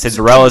repeating that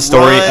Cinderella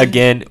story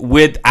again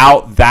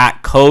without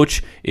that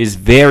coach is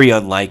very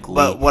unlikely.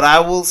 But what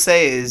I will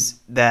say is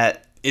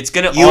that it's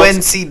going to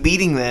UNC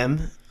beating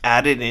them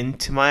added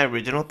into my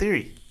original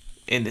theory.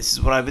 And this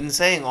is what I've been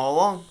saying all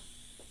along.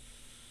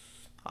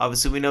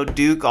 Obviously, we know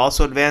Duke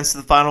also advanced to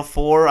the Final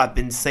Four. I've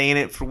been saying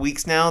it for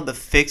weeks now. The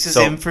fix is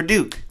in for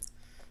Duke.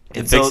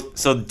 And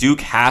so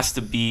Duke has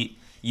to beat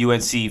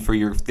UNC for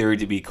your theory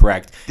to be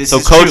correct.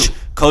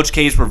 Coach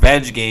K's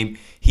revenge game,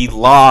 he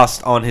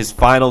lost on his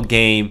final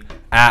game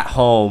at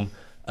home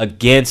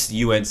against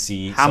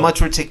UNC. How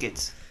much were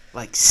tickets?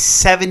 Like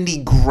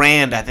 70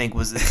 grand, I think,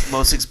 was the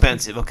most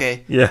expensive,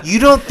 okay? Yeah. You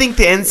don't think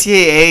the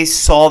NCAA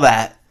saw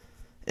that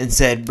and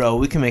said, bro,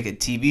 we can make a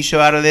TV show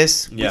out of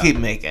this. Yeah. We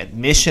can make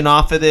admission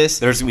off of this.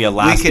 There's going to be a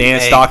Last could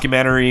Dance make-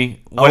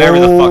 documentary, whatever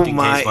the fucking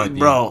case might be.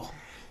 Bro.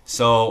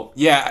 So,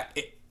 yeah,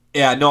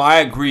 no, I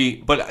agree.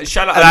 But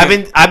shout out.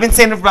 And I've been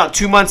saying it for about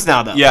 2 months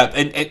now, though. Yeah,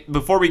 and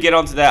before we get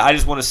onto that, I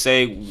just want to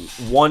say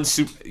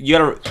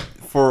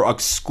for a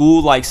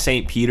school like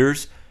St.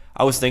 Peter's,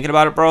 I was thinking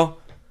about it, bro.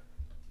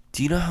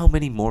 Do you know how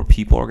many more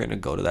people are going to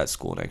go to that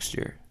school next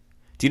year?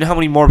 Do you know how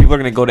many more people are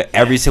going to go to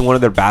every single one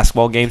of their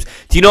basketball games?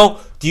 Do you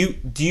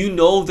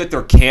know that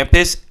their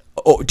campus,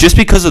 just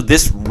because of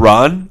this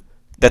run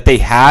that they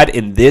had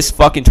in this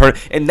fucking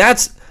tournament, and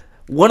that's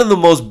one of the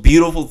most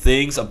beautiful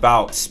things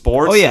about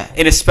sports. Oh, yeah.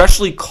 And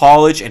especially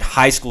college and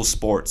high school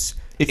sports.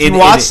 If you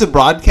watch the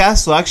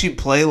broadcast, they'll actually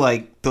play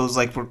like those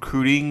like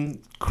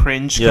recruiting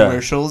cringe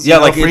commercials. Yeah, you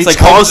know, like for it's each like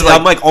college, almost,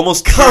 I'm like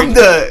almost come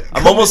tearing,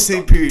 to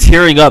St. Peter's.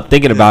 tearing up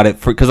thinking about it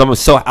because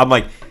I'm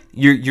like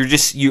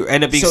you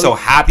end up being so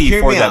happy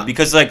hear for me them out.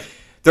 because like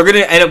they're gonna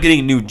end up getting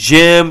a new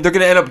gym, they're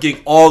gonna end up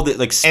getting all the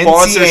like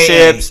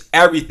sponsorships,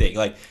 everything.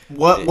 Like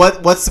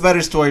what's the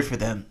better story for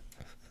them?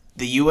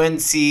 The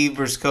UNC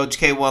versus Coach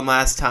K won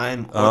last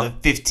time, or the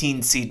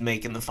 15 seed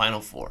making the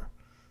Final Four?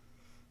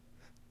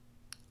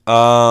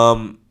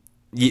 UNC.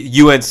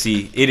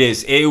 It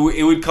is.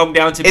 It would come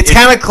down to. It's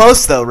kind of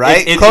close though,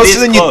 right? It Closer is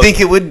than close. you think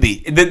it would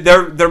be.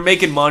 They're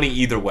making money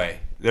either way.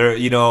 They're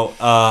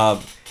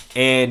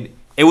and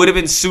it would have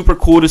been super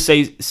cool to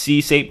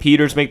see St.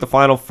 Peter's make the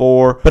Final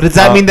Four. But does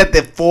that mean that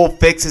the full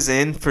fix is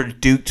in for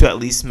Duke to at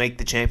least make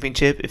the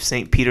championship if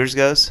St. Peter's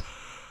goes?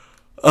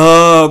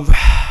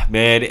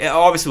 Man,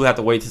 obviously we'll have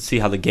to wait to see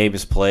how the game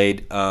is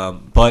played.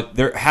 But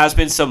there has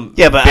been some.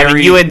 Yeah, but I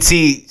mean,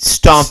 UNC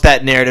stomped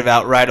that narrative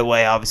out right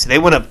away. Obviously, they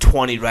went up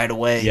 20 right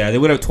away. Yeah, they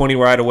went up 20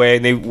 right away,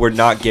 and they were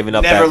not giving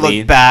up Never that looked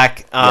lead.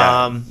 back.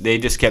 They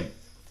just kept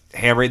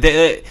hammering.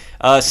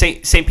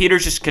 St.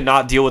 Peter's just could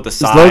not deal with the It's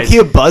size low key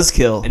a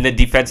buzzkill. and the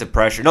defensive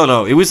pressure.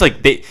 No, it was like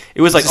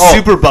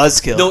Super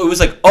buzzkill. No, it was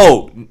like,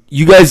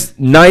 you guys,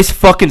 nice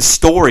fucking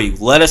story.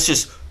 Let us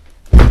just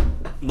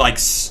like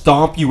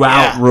Stomp you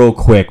out Yeah. real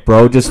quick,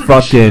 bro. Just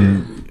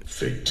fucking.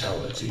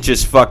 Fatality.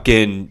 just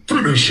fucking.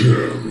 Finish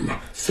him.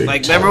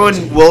 Like, remember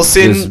when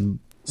Wilson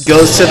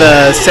goes to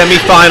the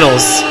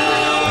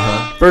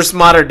semifinals? First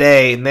modern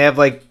day, and they're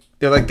like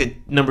the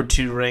number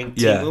 2 ranked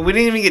team. Yeah. We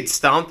didn't even get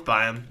stomped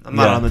by them. I'm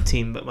not Yeah. on the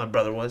team, but my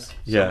brother was. So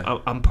Yeah.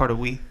 I'm part of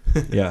we.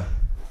 Yeah.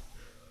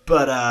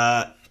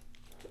 But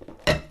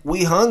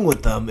we hung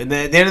with them, and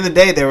then at the end of the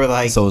day, they were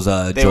like, So was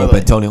They Joe were like-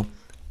 Antonio.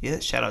 yeah,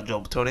 shout out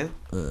Joel Batonio.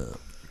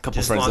 Couple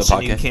Just friends of launched the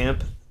a new podcast.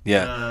 camp.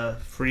 Yeah.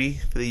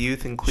 Free for the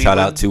youth in Cleveland. Shout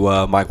out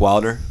to Mike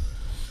Wilder.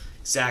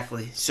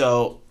 Exactly.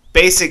 So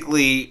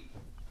basically,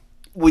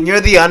 when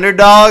you're the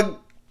underdog,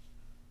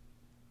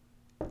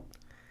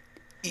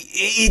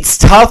 it's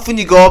tough when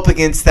you go up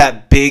against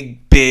that big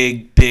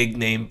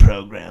name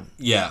program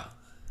Yeah.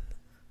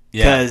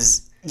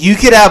 because you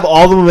could have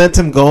all the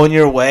momentum going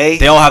your way.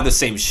 They all have the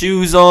same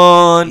shoes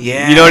on.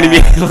 Yeah, You know what I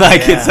mean?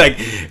 Like yeah.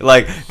 it's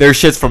like their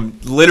shit's from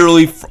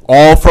literally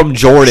all from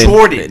Jordan.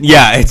 Jordan.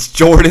 Yeah, it's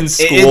Jordan's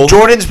school. And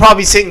Jordan's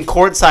probably sitting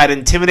courtside,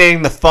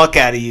 intimidating the fuck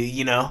out of you.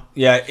 You know.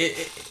 Yeah,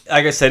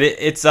 like I said,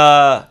 it's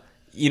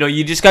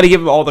you just got to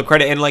give them all the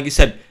credit. And like you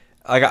said,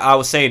 like I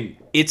was saying,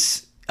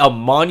 it's a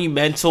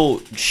monumental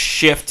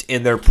shift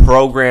in their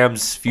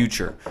program's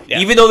future. Yeah.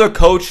 Even though their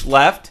coach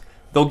left,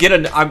 they'll get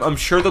I'm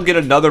sure they'll get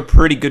another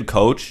pretty good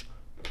coach.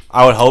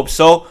 I would hope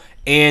so.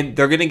 And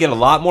they're gonna get a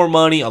lot more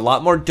money, a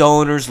lot more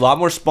donors, a lot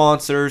more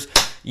sponsors.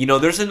 You know,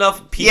 there's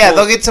enough people. Yeah,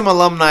 they'll get some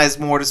alumni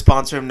more to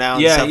sponsor him now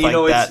and Yeah, stuff you like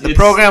know, that. it's- The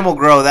program will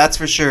grow, that's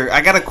for sure.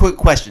 I got a quick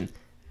question.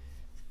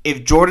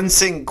 If Jordan's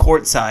sitting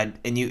courtside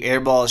and you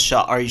airball a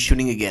shot, are you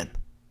shooting again?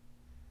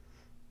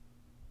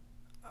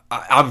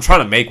 I'm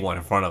trying to make one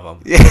in front of them.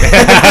 You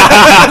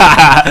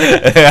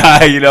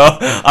know,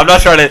 I'm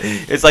not trying to.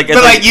 It's like,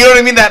 But, like, you know what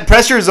I mean? That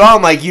pressure is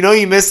on. Like, you know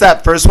you missed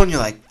that first one,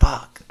 you're like,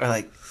 fuck. Or,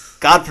 like,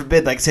 God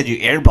forbid, like I said, you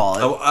airball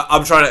it.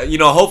 I'm trying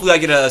to, hopefully I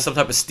get some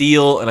type of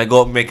steal and I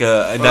go up and make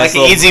a nice Like an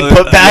little, easy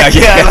putback.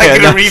 Yeah, like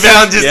in a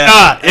rebound, just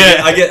not.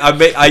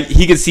 Yeah.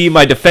 He can see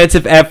my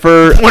defensive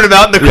effort. Point him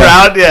out in the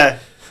crowd, yeah.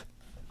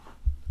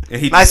 And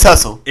he, Nice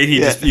hustle. And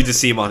Yeah. you just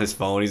see him on his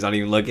phone. He's not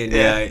even looking.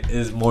 Yeah. Yeah,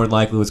 it's more than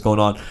likely what's going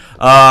on.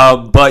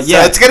 But Yeah,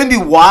 yeah, it's going to be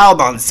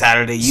wild on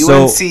Saturday.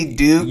 So, UNC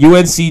Duke.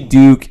 UNC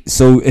Duke.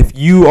 So if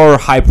you are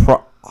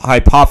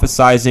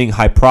hypothesizing,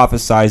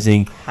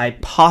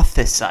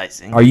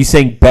 Hypothesizing. are you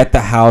saying bet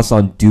the house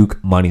on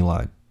Duke money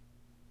line?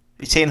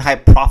 You're saying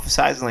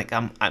hypothesizing like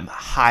I'm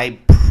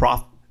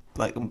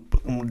like I'm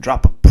gonna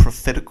drop a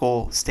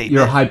prophetical statement.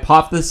 you're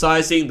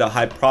hypothesizing the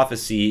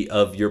hypothesis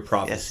of your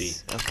prophecy.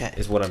 Yes. Okay.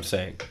 Is what I'm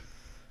saying.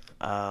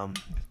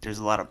 There's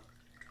a lot of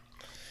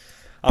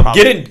I'm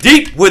Probably. getting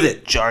deep with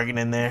it. jargon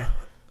in there,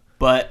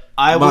 but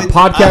I My would.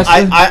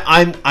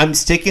 podcaster? I'm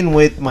sticking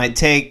with my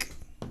take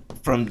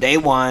from day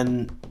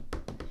one.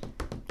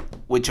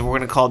 which we're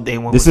going to call day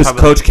one. This We're is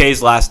probably- Coach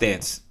K's Last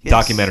Dance Yes.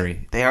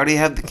 documentary. They already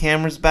have the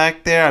cameras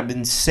back there. I've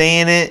been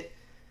saying it.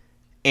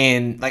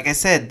 And like I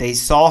said, they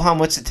saw how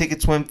much the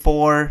tickets went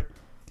for.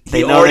 They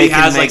He know already they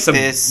can has make like some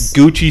this.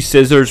 Gucci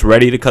scissors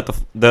ready to cut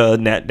the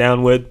net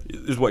down with.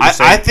 Is what you're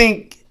saying? I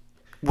think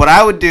what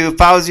I would do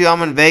if I was you,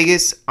 I'm in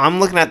Vegas. I'm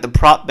looking at the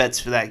prop bets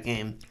for that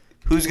game.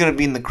 Who's going to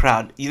be in the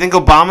crowd? You think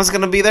Obama's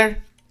going to be there?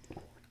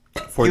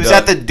 For He was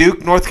at the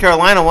Duke, North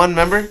Carolina one,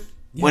 remember?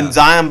 Yeah. When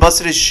Zion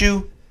busted his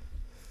shoe.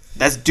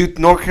 That's Duke,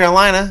 North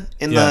Carolina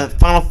in Yeah. the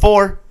Final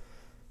Four.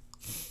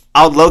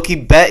 I would low-key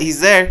bet he's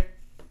there.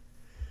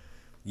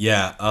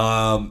 Yeah.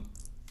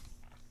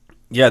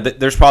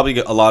 There's probably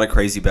a lot of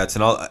crazy bets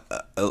and all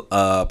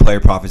player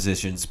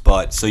propositions,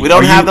 but so We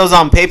don't have those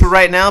on paper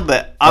right now,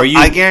 but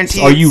I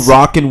guarantee Are you it's-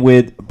 rocking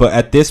with? But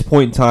at this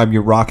point in time,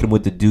 you're rocking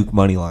with the Duke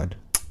money line.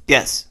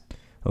 Yes.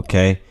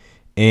 Okay,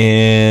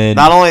 and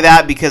Not only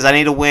that, because I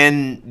need to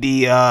win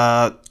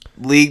the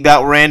league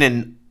that we're in,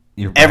 and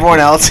your everyone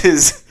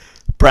else's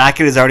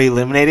bracket is already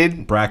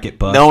eliminated. bracket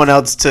bust. No one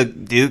else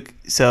took Duke,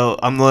 so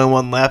I'm the only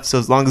one left. So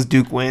as long as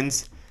Duke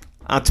wins,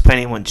 I don't have to pay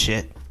anyone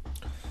shit.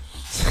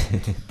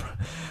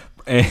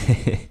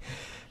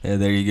 And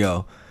there you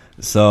go.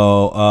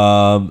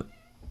 So,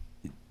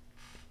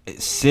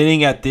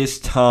 sitting at this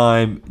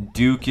time,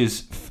 Duke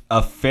is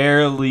a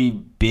fairly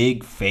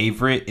big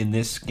favorite in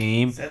this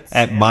game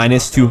at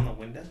 -2.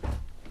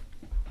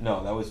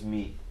 No, that was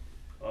me.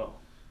 Oh.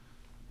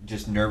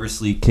 Just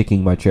nervously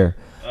kicking my chair.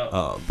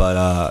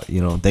 But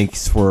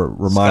thanks for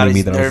reminding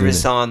me that I was doing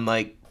nervous it. on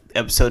like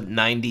episode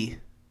 90.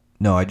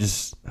 No, I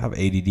just have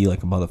ADD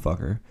like a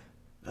motherfucker.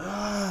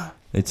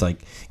 It's like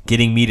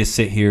getting me to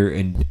sit here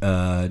and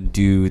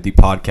do the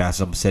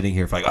podcast. I'm sitting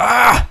here for like,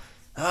 I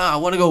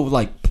want to go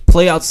like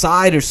play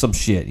outside or some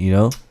shit, you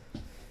know?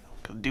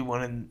 Go do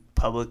one in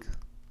public.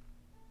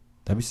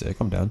 That'd be sick.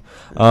 I'm down.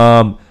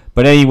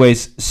 But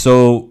anyways,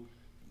 so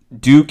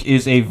Duke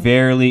is a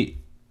very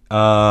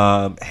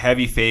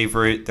heavy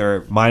favorite.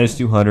 They're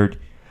 -200.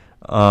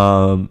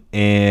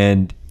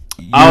 And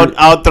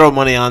I would throw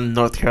money on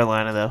North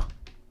Carolina though.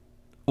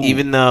 Ooh.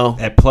 Even though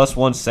at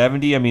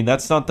 +170, I mean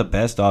that's not the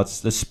best odds.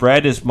 The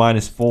spread is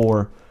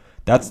 -4.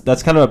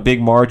 That's kind of a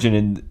big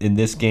margin in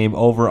this game.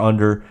 Over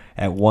under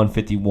at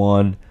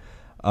 151.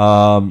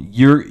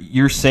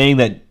 You're saying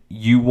that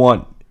you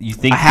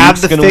think I have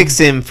Duke's the gonna fix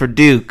in for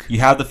Duke,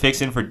 You have the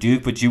fix in for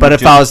Duke, but but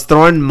if I was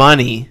throwing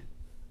money,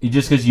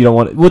 just because you don't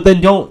want it, well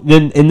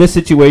then in this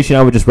situation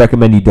I would just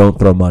recommend you don't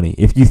throw money.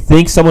 If you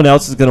think someone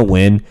else is gonna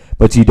win,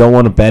 but you don't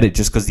want to bet it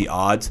just because the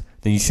odds,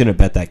 then you shouldn't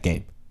bet that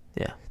game.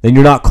 yeah. Then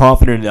you're not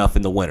confident enough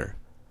in the winner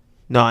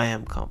No, I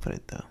am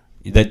confident though.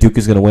 that Duke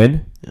is gonna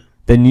win. Yeah.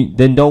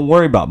 Then don't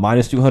worry about it.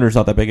 -200 is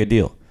not that big a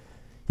deal.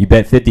 You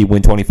bet 50,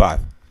 win 25.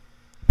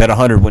 Bet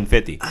 100, win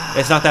 50.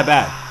 It's not that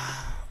bad,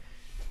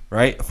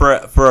 right?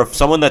 For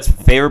someone that's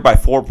favored by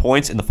 4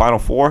 points in the Final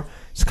Four,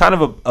 it's kind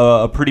of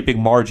a pretty big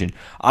margin.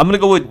 I'm gonna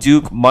go with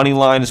Duke money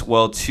line as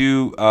well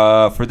too.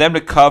 For them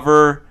to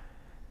cover,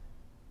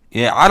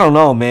 yeah, I don't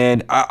know,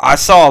 man. I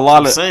saw a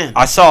lot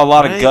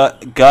Right?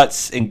 of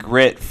guts and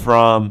grit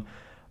from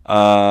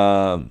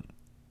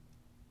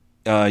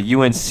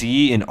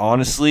UNC, and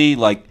honestly,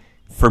 like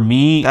for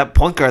me, That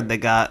point guard they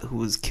got who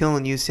was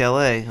killing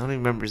UCLA, I don't even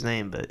remember his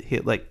name, but he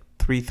hit like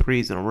 3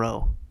 threes in a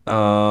row.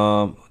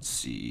 let's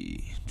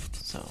see.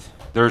 So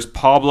There's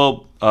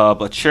Pablo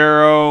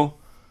Bachero.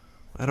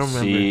 I don't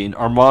remember. See, and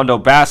Armando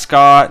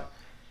Bascott.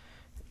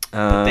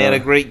 They had a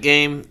great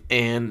game,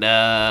 and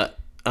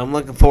I'm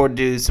looking forward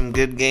to some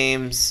good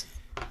games.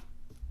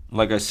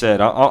 Like I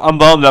said, I'm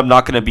bummed I'm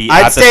not going to be.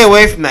 I'd stay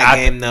away from that at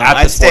game, the- though. at the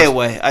I'd stay sports-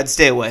 away. I'd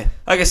stay away.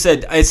 Like I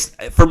said,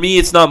 for me,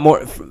 it's not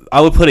more.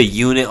 I would put a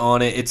unit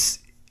on it.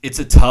 It's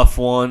a tough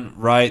one,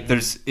 right?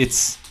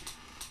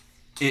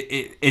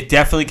 It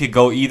definitely could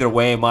go either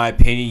way, in my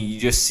opinion. You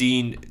just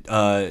seen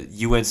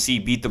UNC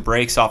beat the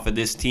brakes off of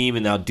this team,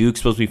 and now Duke's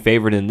supposed to be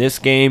favored in this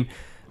game.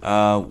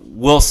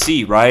 We'll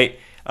see, right?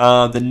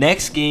 The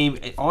next game,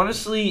 it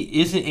honestly,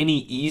 isn't any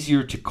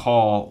easier to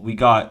call. We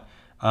got,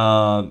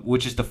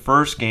 which is the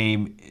first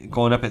game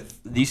going up at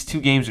these two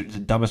games are the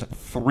dumbest.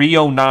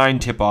 3:09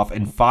 tip off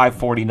and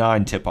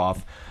 5:49 tip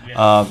off.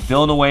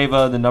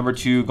 Villanueva, the number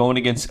 2, going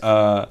against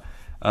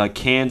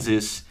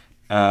Kansas,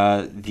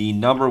 the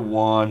number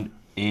 1.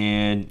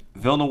 And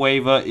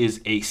Villanueva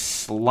is a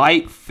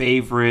slight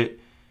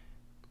favorite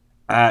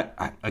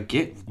at,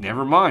 again,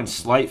 never mind.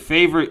 Slight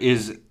favorite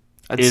is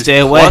stay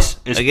away.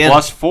 Again.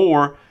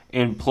 +4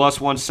 and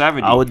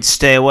 +170. I would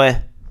stay away.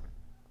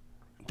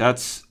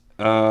 That's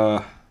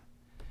not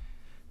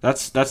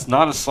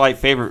a slight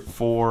favorite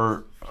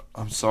for.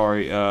 I'm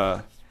sorry.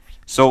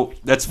 So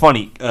that's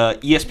funny.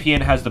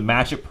 ESPN has the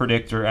matchup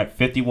predictor at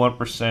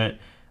 51%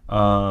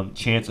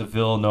 chance of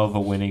Villanova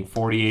winning,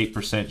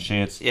 48%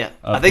 chance. Yeah,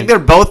 of I think they're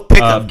both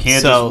pickup.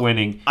 Kansas so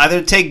winning.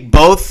 Either take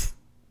both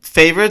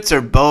favorites or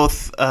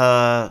both.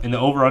 And the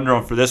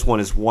over/under for this one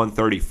is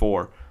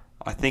 134.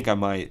 I think I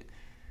might.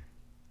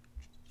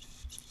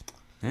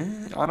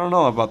 I don't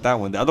know about that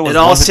one. The other one. It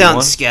all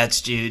sounds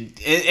sketch, dude.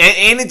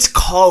 And it's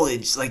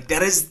college. Like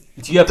that is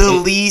Do you have the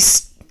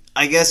least,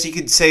 I guess you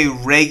could say,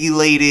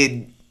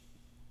 regulated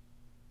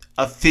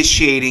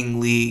officiating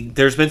league.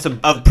 There's been some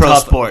of pro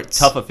sports.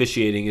 tough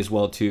officiating as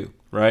well too,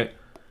 right?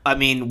 I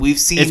mean, we've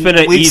seen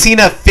seen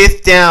a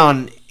fifth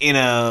down in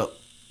a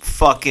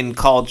fucking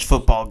college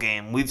football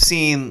game. We've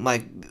seen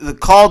like the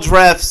college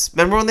refs.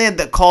 Remember when they had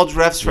the college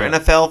refs for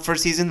NFL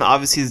first season?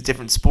 Obviously, it's a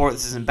different sport.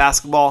 This isn't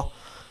basketball,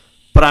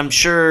 but I'm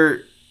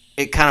sure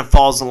it kind of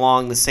falls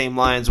along the same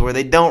lines where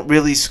they don't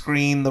really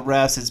screen the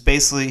refs. It's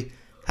basically,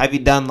 have you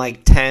done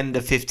like 10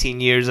 to 15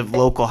 years of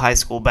local high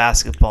school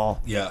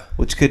basketball? Yeah.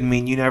 Which could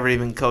mean you never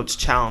even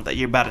coached talent that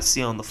you're about to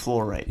see on the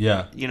floor, right?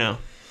 Yeah. You know.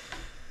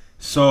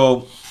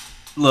 So,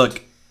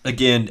 look,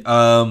 again,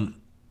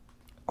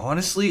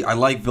 honestly, I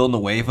like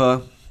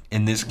Villanueva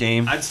in this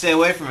game. I'd stay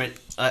away from it.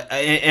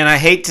 And I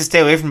hate to stay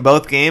away from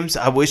both games.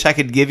 I wish I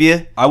could give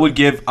you. I would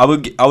take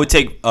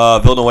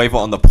Villanueva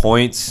on the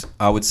points.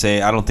 I would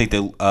say I don't think they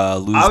lose I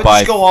would by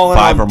just go all in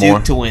 5 or on more.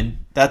 Duke to win.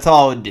 That's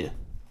all I would do.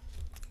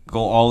 Go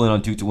all in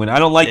on Duke to win. I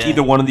don't like Yeah.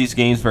 either one of these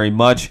games very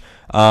much,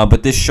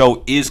 but this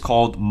show is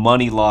called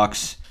Money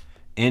Locks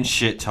and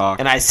Shit Talk.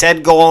 And I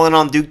said go all in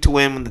on Duke to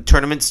win when the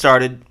tournament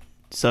started.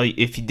 So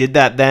if you did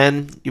that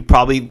then, you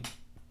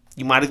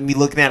might even be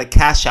looking at a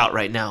cash out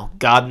right now.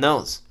 God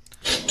knows.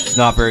 It's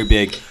not very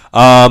big.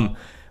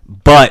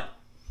 But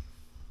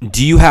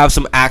do you have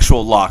some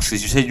actual locks?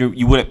 Because you said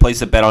you wouldn't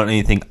place a bet on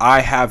anything.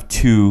 I have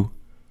 2.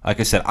 Like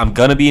I said, I'm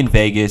gonna be in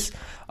Vegas.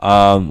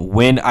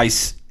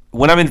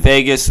 When I'm in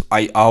Vegas,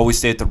 I always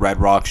stay at the Red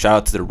Rock. Shout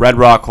out to the Red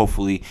Rock.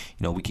 Hopefully,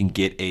 we can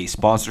get a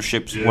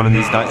sponsorship one of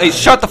these nights. Hey,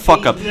 shut the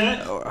fuck up.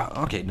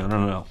 Okay,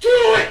 no.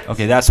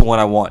 Okay, that's the one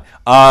I want.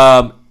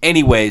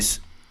 Anyways,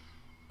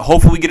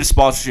 hopefully we get a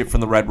sponsorship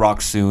from the Red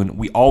Rock soon.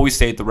 We always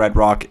stay at the Red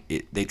Rock.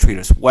 They treat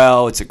us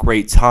well. It's a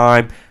great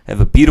time. They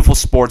have a beautiful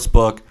sports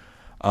book.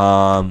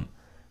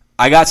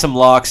 I got some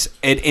locks,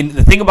 and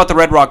the thing about the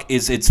Red Rock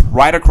is it's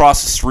right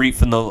across the street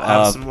from the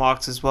I have some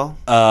locks as well.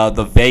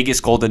 the Vegas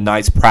Golden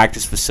Knights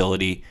practice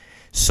facility.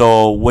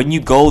 So when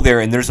you go there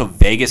and there's a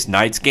Vegas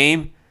Knights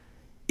game,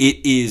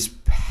 it is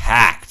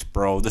packed,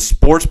 bro. The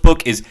sports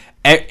book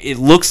it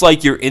looks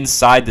like you're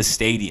inside the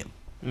stadium,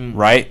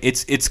 right?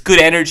 It's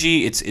good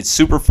energy. It's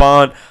super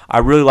fun. I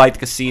really like the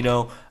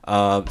casino.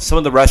 Some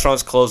of the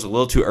restaurants closed a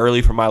little too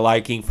early for my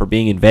liking for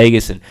being in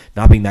Vegas and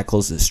not being that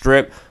close to the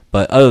Strip.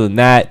 But other than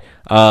that,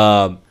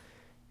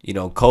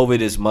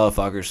 COVID is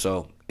motherfucker,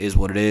 so is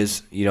what it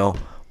is,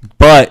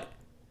 But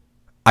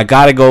I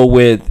gotta go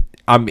with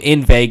I'm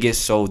in Vegas,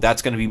 so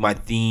that's gonna be my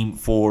theme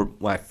for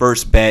my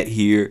first bet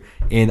here.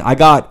 And I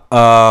got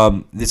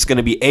it's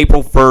gonna be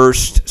April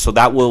 1st, so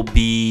that will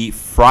be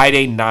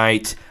Friday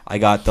night. I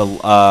got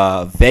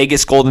the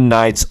Vegas Golden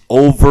Knights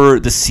over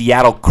the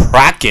Seattle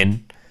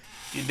Kraken.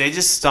 Dude, they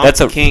just stomped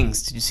the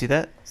Kings. Did you see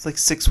that? It's like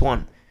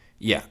 6-1.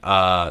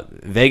 Yeah,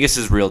 Vegas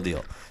is real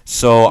deal.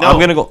 So No, I'm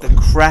gonna go. The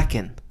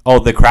Kraken Oh,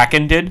 the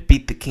Kraken did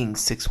beat the Kings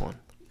 6-1.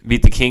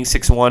 beat the Kings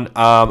 6-1.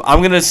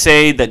 I'm gonna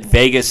say that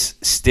Vegas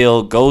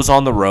still goes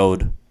on the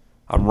road.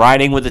 I'm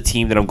riding with the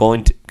team that I'm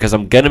going to because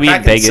I'm gonna be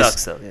in Vegas.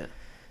 Sucks though, yeah.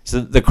 So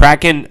the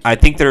Kraken, I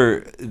think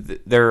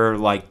they're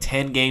like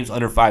 10 games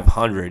under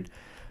 500.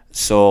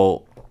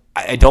 So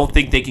I don't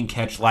think they can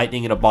catch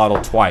lightning in a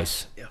bottle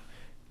twice. Yeah.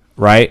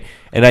 Right?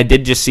 And I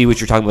did just see what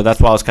you're talking about.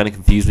 That's why I was kind of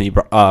confused when you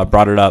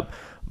brought it up.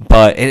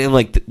 But and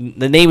like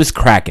the name is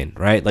Kraken,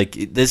 right? Like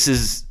this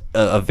is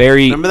a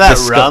very Remember that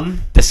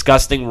rum?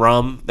 disgusting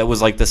rum that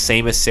was like the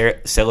same as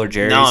Sailor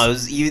Jerry's. No, it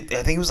was.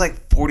 I think it was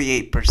like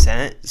 48%.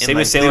 Same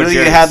as as Sailor You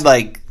Jerry's. had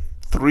like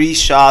 3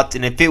 shots,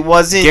 and if it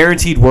wasn't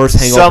Guaranteed worst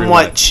hangover.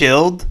 somewhat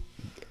chilled,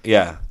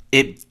 yeah.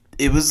 it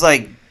was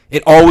like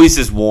It always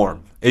is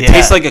warm. It Yeah.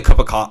 tastes like a cup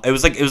of coffee. It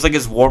was like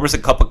as warm as a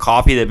cup of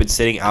coffee that had been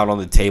sitting out on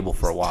the table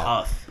for a while.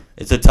 tough.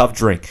 It's a tough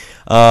drink.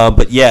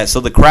 But yeah, so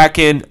the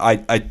Kraken,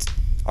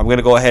 I'm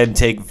gonna go ahead and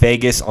take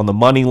Vegas on the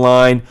money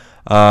line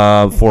for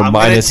I'm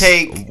minus gonna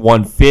take-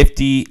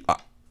 150.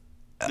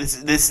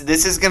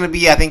 This is gonna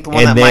be, I think, the one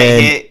And that might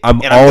then hit.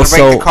 I'm and I'm also-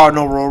 gonna break the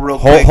Cardinal rule real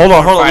quick. Hold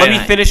on. for Let Friday me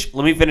night. finish.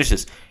 Let me finish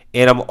this.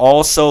 And I'm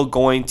also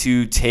going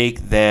to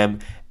take them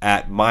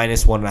at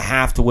minus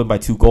 1.5 to win by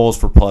 2 goals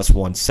for plus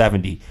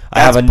 170. I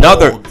have That's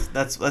another. bold.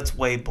 That's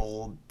way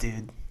bold,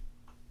 dude.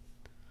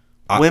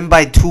 Win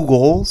by 2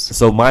 goals.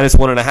 So minus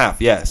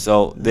 1.5, yeah.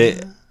 So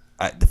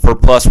for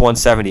plus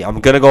 170, I'm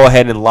gonna go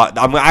ahead and lock.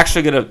 I'm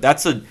actually gonna.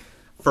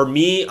 For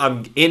me.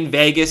 I'm in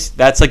Vegas.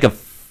 That's like a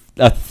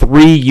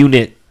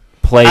 3-unit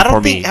play I for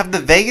don't me. think have the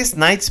Vegas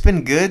Knights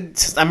been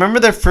good. I remember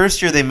their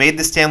first year they made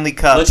the Stanley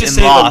Cup Let's just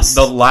and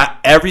say lost.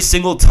 every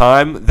single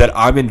time that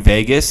I'm in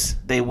Vegas,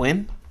 They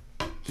win.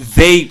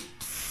 they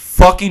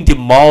fucking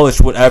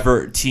demolish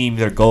whatever team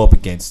they go up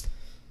against.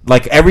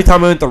 Like every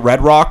time I'm at the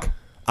Red Rock,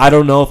 I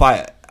don't know if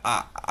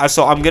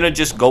so I'm gonna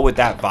just go with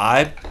that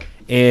vibe,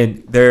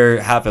 and they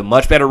have a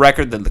much better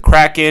record than the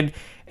Kraken,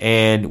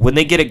 and when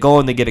they get it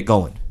going, they get it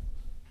going.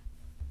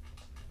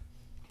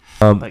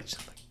 And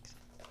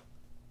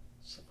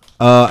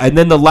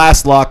then the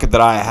last lock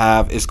that I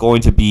have is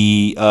going to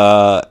be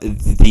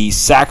the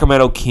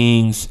Sacramento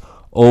Kings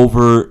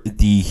over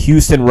the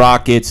Houston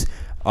Rockets.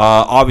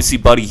 Obviously,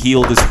 Buddy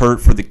Hield is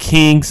hurt for the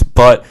Kings,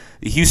 but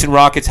the Houston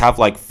Rockets have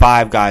like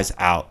 5 guys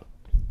out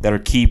that are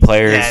key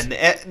players.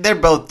 Yeah, and they're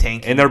both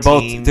tanking. And they're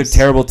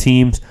terrible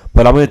teams.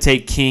 But I'm going to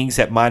take Kings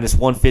at minus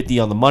 150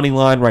 on the money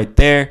line right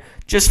there,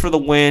 just for the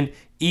win.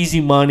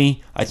 Easy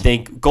money, I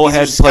think. Go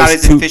ahead and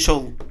place 2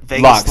 official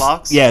Vegas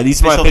locks. Yeah,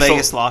 these are my official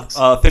Vegas locks.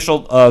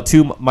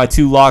 My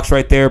 2 locks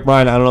right there,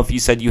 Brian. I don't know if you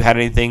said you had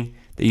anything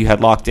that you had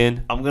locked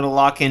in. I'm gonna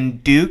lock in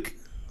Duke.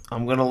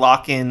 I'm gonna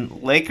lock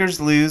in Lakers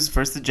lose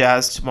versus the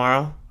Jazz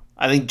tomorrow.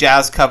 I think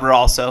Jazz cover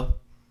also.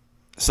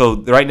 So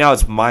right now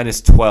it's minus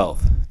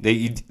 12.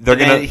 They're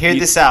gonna hear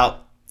this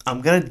out.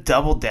 I'm gonna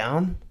double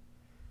down.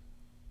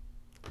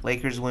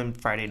 Lakers win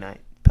Friday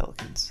night.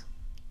 Pelicans.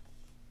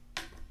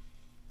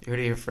 You heard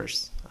it here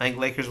first. I think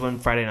Lakers win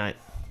Friday night.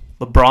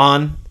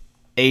 LeBron,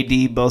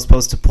 AD both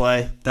supposed to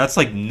play. That's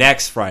like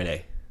next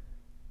Friday.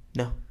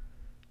 No.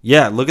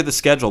 Yeah, look at the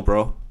schedule,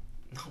 bro.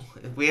 No,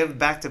 we have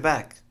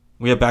back-to-back.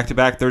 We have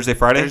back-to-back Thursday,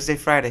 Friday? Thursday,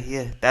 Friday,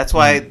 yeah. That's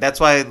why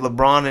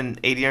LeBron and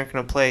AD aren't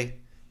going to play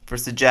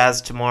versus the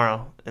Jazz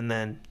tomorrow. And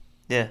then,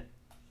 yeah.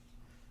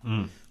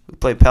 We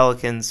play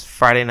Pelicans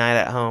Friday night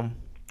at home.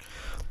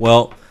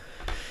 Well,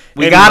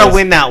 we got to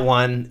win that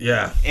one.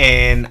 Yeah.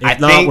 And If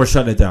not, we're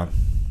shutting it down.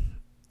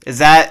 Is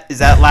that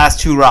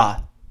last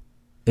hurrah?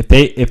 If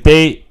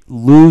they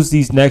lose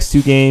these next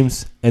 2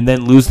 games and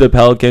then lose to the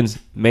Pelicans,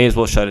 may as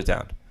well shut it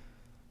down.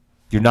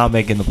 You're not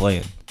making the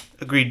play-in.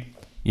 Agreed.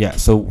 Yeah,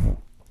 so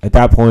at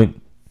that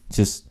point,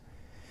 just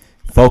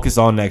focus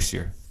on next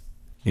year.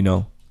 You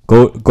know,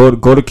 go to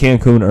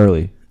Cancun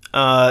early.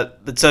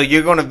 So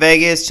you're going to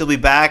Vegas. You'll be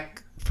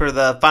back for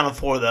the Final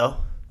Four, though.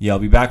 Yeah, I'll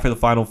be back for the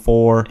Final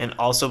Four. And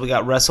also, we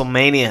got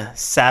WrestleMania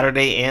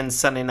Saturday and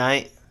Sunday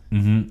night.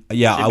 Mm-hmm.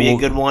 Yeah, Should be a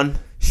good one.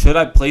 Should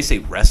I place a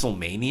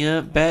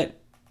WrestleMania bet?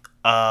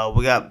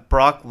 We got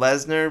Brock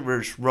Lesnar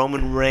versus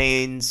Roman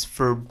Reigns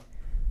for.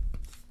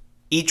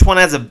 Each one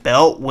has a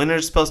belt.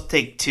 Winner's supposed to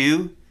take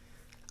 2.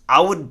 I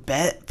would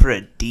bet for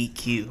a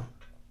DQ.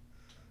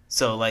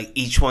 So, like,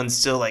 each one's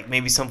still, like,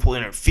 maybe some fool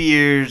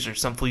interferes or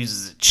some fool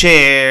uses a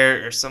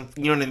chair or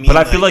something. You know what I mean? But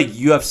I feel like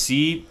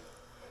UFC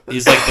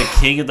is, like, the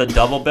king of the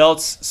double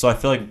belts. So I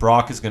feel like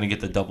Brock is going to get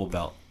the double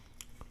belt.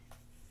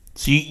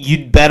 So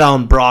you'd bet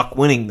on Brock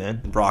winning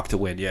then? Brock to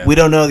win, yeah. We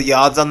don't know the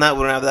odds on that.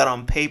 We don't have that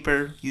on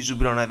paper. Usually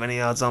we don't have any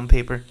odds on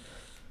paper.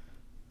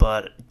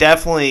 But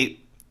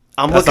definitely,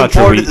 I'm looking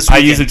forward to this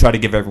weekend. I usually try to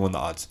give everyone the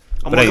odds.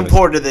 I'm looking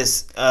forward to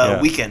this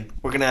weekend.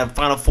 We're going to have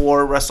Final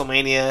Four,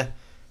 WrestleMania.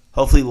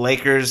 Hopefully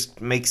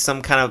Lakers make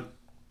some kind of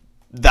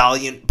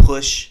valiant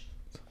push.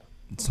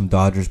 Some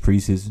Dodgers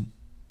preseason.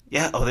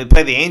 Yeah. Oh, they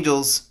play the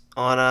Angels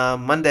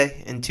on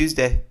Monday and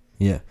Tuesday.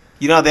 Yeah.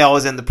 You know they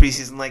always end the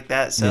preseason like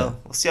that, so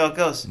we'll see how it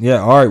goes.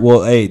 Yeah, all right.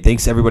 Well, hey,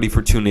 thanks everybody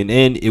for tuning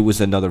in. It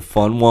was another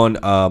fun one.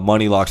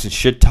 Money locks and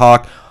shit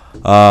talk.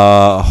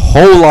 A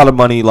whole lot of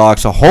money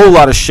locks, a whole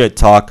lot of shit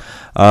talk.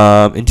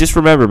 And just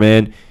remember,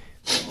 man,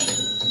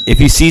 if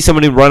you see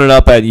somebody running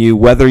up at you,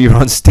 whether you're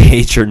on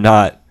stage or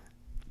not,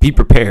 be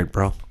prepared,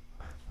 bro.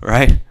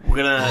 Right? We're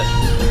gonna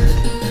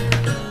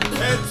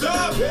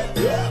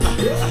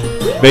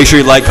make sure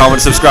you like,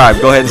 comment, subscribe.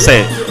 Go ahead and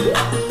say it.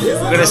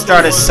 We're gonna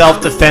start a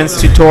self-defense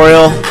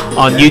tutorial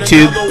on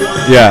YouTube.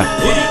 Yeah.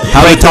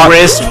 How to talk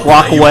wrist,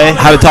 walk away.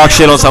 How to talk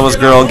shit on someone's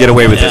girl and get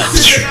away with it.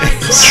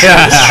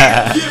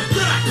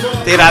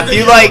 Dude, I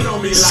feel like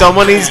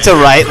someone needs to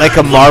write like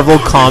a Marvel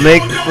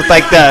comic with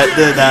like the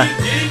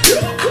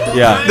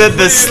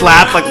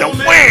slap, like the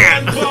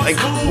wham, like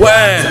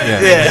wham.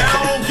 Yeah.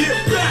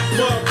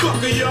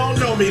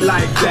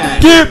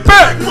 Get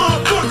back.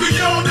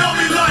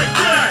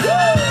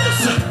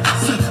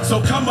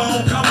 So come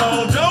on,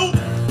 don't.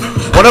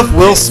 What if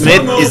Will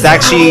Smith is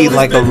actually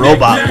like a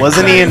robot?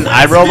 Wasn't he in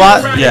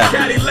iRobot? Yeah.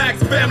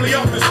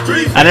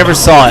 I never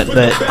saw it,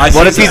 but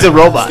what if he's a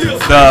robot?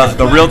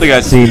 The real thing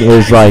I've seen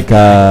is like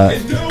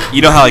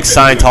you know how like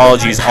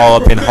Scientology is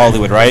all up in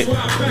Hollywood, right?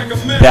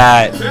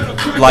 That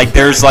like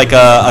there's like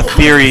a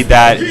theory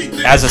that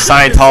as a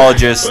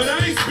Scientologist,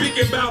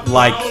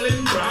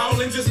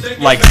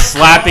 like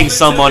slapping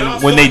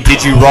someone when they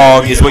did you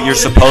wrong is what you're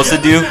supposed to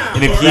do,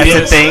 and if he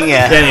didn't,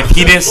 then if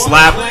he didn't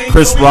slap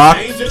Chris Rock,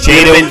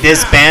 Jada would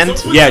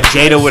disband. Yeah,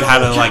 Jada would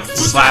have to like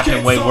slap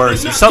him way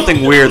worse or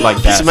something weird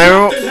like that. So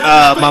remember,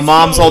 my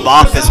mom's old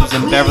office was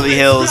in Beverly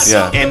Hills,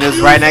 and it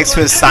was right next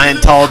to a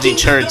Scientology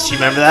church. You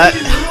remember that?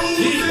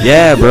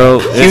 Yeah, bro.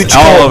 Huge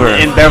all over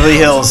in Beverly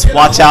Hills.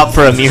 Watch out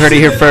for him. You heard it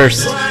here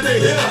first.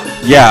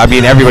 Yeah, I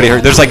mean everybody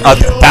heard. There's like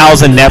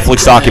 1,000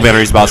 Netflix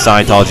documentaries about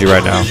Scientology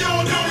right now.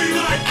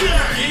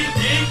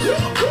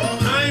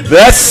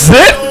 That's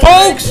it,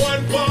 folks.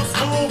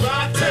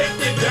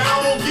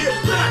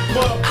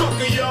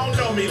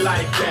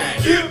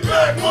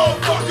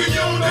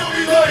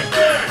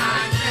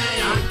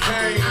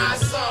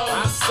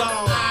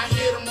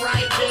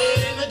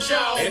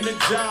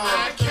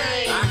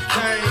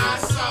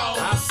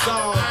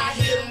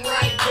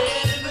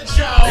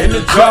 In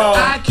the jaw.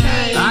 I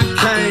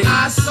came.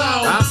 I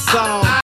saw.